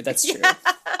 That's true.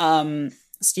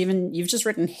 Steven, you've just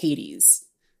written Hades.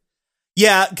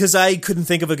 Yeah, because I couldn't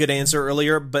think of a good answer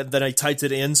earlier, but then I typed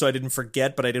it in so I didn't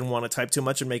forget, but I didn't want to type too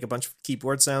much and make a bunch of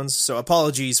keyboard sounds. So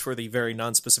apologies for the very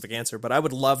non-specific answer, but I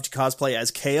would love to cosplay as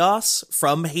Chaos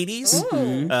from Hades,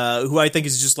 who I think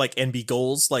is just NB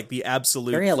Goals, the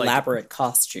absolute... Very elaborate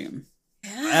costume.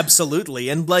 Absolutely.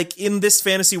 And in this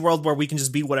fantasy world where we can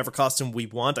just be whatever costume we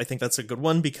want, I think that's a good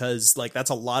one because that's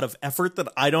a lot of effort that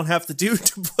I don't have to do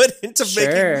to put into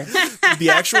making the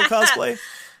actual cosplay.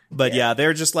 But yeah,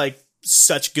 they're just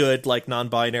such good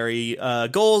non-binary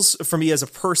goals for me as a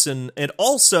person. And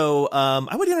also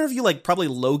I would interview probably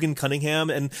Logan Cunningham,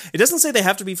 and it doesn't say they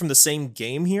have to be from the same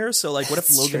game here, so what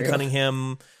if Logan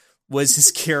Cunningham was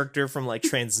his character from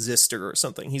Transistor or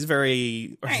something? He's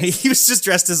very he was just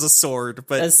dressed as a sword,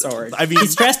 but I mean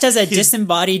he's dressed as a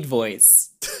disembodied voice.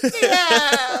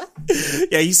 Yeah.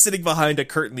 Yeah, he's sitting behind a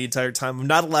curtain the entire time. I'm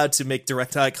not allowed to make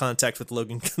direct eye contact with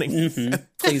Logan Cunningham.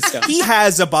 Please don't. He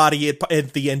has a body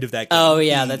at the end of that game. Oh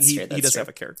yeah, that's true. He does have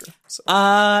a character. So.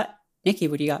 Nikki,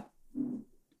 what do you got?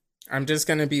 I'm just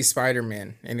gonna be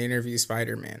Spider-Man and interview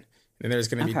Spider-Man. And there's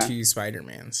gonna be 2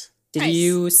 Spider-Mans. Did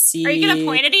you see? Are you gonna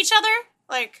point at each other?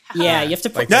 Yeah, you have to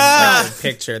put a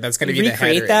picture. That's gonna be the header.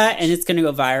 Recreate that, and it's gonna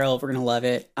go viral. We're gonna love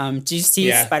it. Did you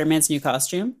see Spider-Man's new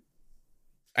costume?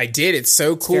 I did. It's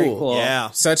so cool. Very cool. Yeah,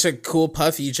 such a cool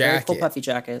puffy jacket. Very cool puffy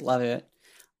jacket. Love it.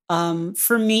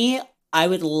 For me, I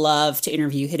would love to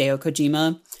interview Hideo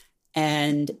Kojima,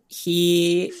 and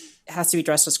he has to be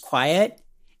dressed as Quiet,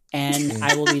 and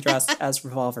I will be dressed as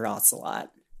Revolver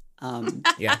Ocelot.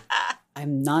 Yeah.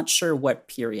 I'm not sure what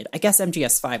period. I guess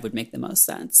MGS5 would make the most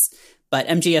sense. But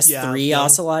MGS3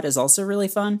 Ocelot is also really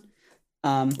fun.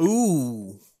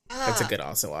 Ooh. That's a good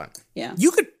Ocelot. Yeah.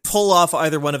 You could pull off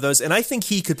either one of those, and I think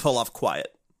he could pull off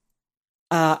Quiet.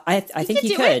 I think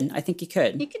he could. I think he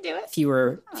could. He could do it. If you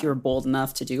were bold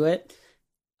enough to do it.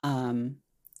 I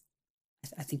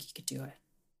think he could do it.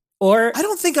 Or I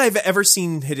don't think I've ever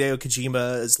seen Hideo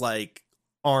Kojima as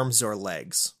arms or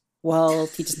legs. Well,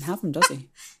 he doesn't have them, does he?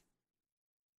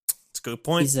 It's a good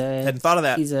point. Hadn't thought of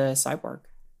that. He's a cyborg.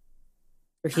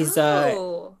 Or he's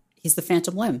the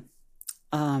Phantom Limb.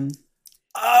 He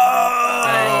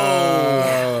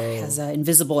has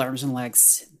invisible arms and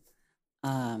legs.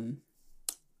 So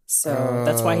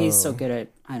that's why he's so good at,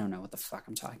 I don't know what the fuck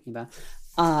I'm talking about.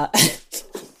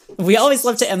 We always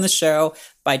love to end the show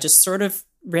by just sort of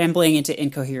rambling into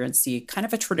incoherency, kind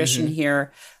of a tradition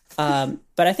here. But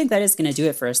I think that is going to do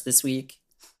it for us this week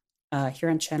here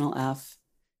on Channel F.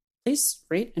 Please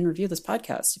rate and review this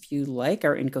podcast if you like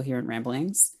our incoherent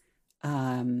ramblings.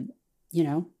 Do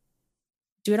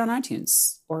it on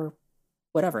iTunes or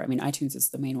whatever. I mean, iTunes is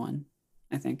the main one,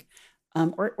 I think.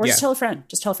 Or just tell a friend.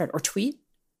 Just tell a friend. Or tweet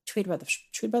about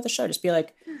the show. Just be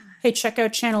like, hey, check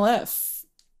out Channel F.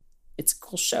 It's a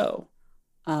cool show.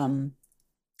 And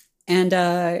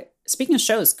speaking of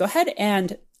shows, go ahead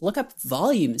and look up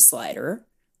Volume Slider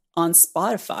on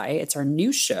Spotify. It's our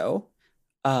new show,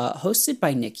 hosted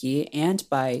by Nikki and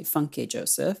by Funk K.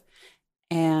 Joseph.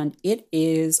 And it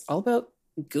is all about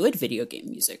good video game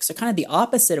music. So kind of the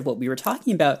opposite of what we were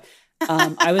talking about.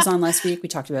 I was on last week. We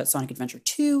talked about Sonic Adventure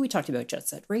 2. We talked about Jet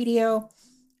Set Radio.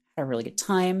 Had a really good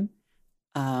time.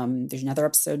 There's another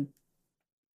episode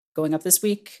going up this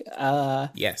week.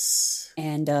 Yes.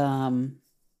 And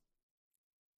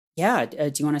yeah,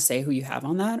 do you want to say who you have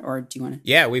on that, or do you want to?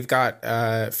 Yeah, we've got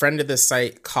friend of the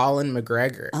site, Colin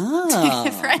McGregor. Oh,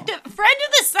 friend of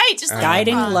the site, just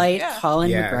guiding light,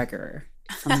 Colin McGregor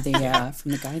from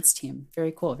the guides team.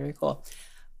 Very cool, very cool.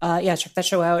 Yeah, check that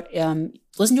show out.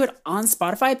 Listen to it on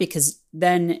Spotify, because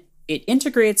then it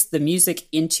integrates the music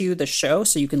into the show,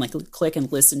 so you can like click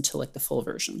and listen to like the full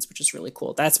versions, which is really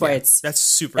cool. That's why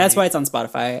that's why it's on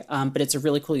Spotify. But it's a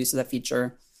really cool use of that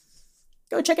feature.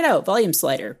 Go check it out. Volume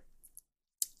Slider.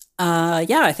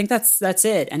 Yeah, I think that's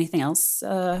it. Anything else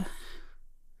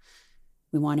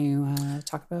we want to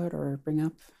talk about or bring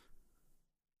up?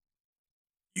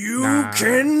 You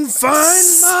can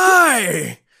find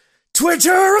my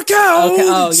Twitter account. Okay.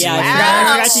 Oh yeah,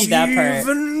 I forgot to do that part.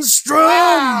 Steven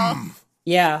Strom.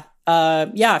 Yeah.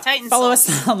 Yeah. Titan Follow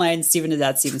us online. Steven is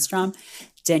at Steven Strom.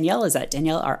 Danielle is at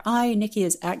Danielle R.I. Nikki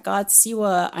is at God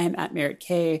Siwa. I am at Merritt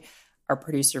K. Our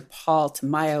producer Paul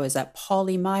Tamayo is at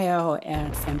Paulie Mayo,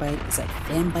 and Fanbyte is at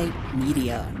Fanbyte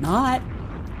Media, not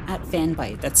at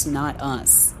Fanbyte. That's not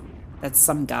us. That's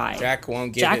some guy. Jack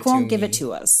won't give it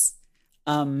to us.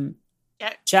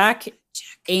 Jack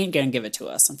ain't gonna give it to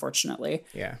us, unfortunately.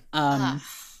 Yeah.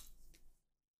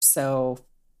 So,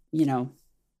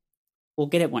 we'll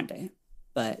get it one day.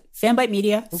 But Fanbyte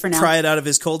Media for now. Try it out of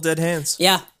his cold dead hands.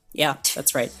 Yeah,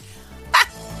 that's right.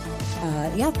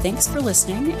 Yeah, thanks for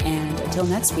listening, and until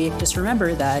next week, just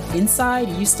remember that inside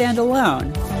you stand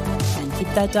alone, and keep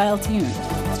that dial tuned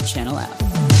to Channel F.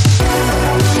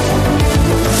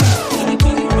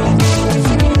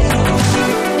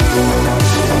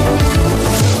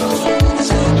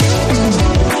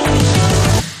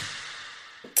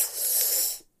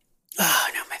 Oh,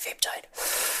 no, my vape died.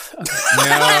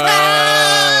 No.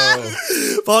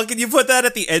 Paul, can you put that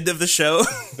at the end of the show?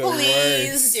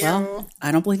 Please do. Well,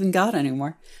 I don't believe in God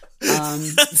anymore.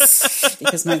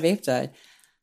 Because my vape died.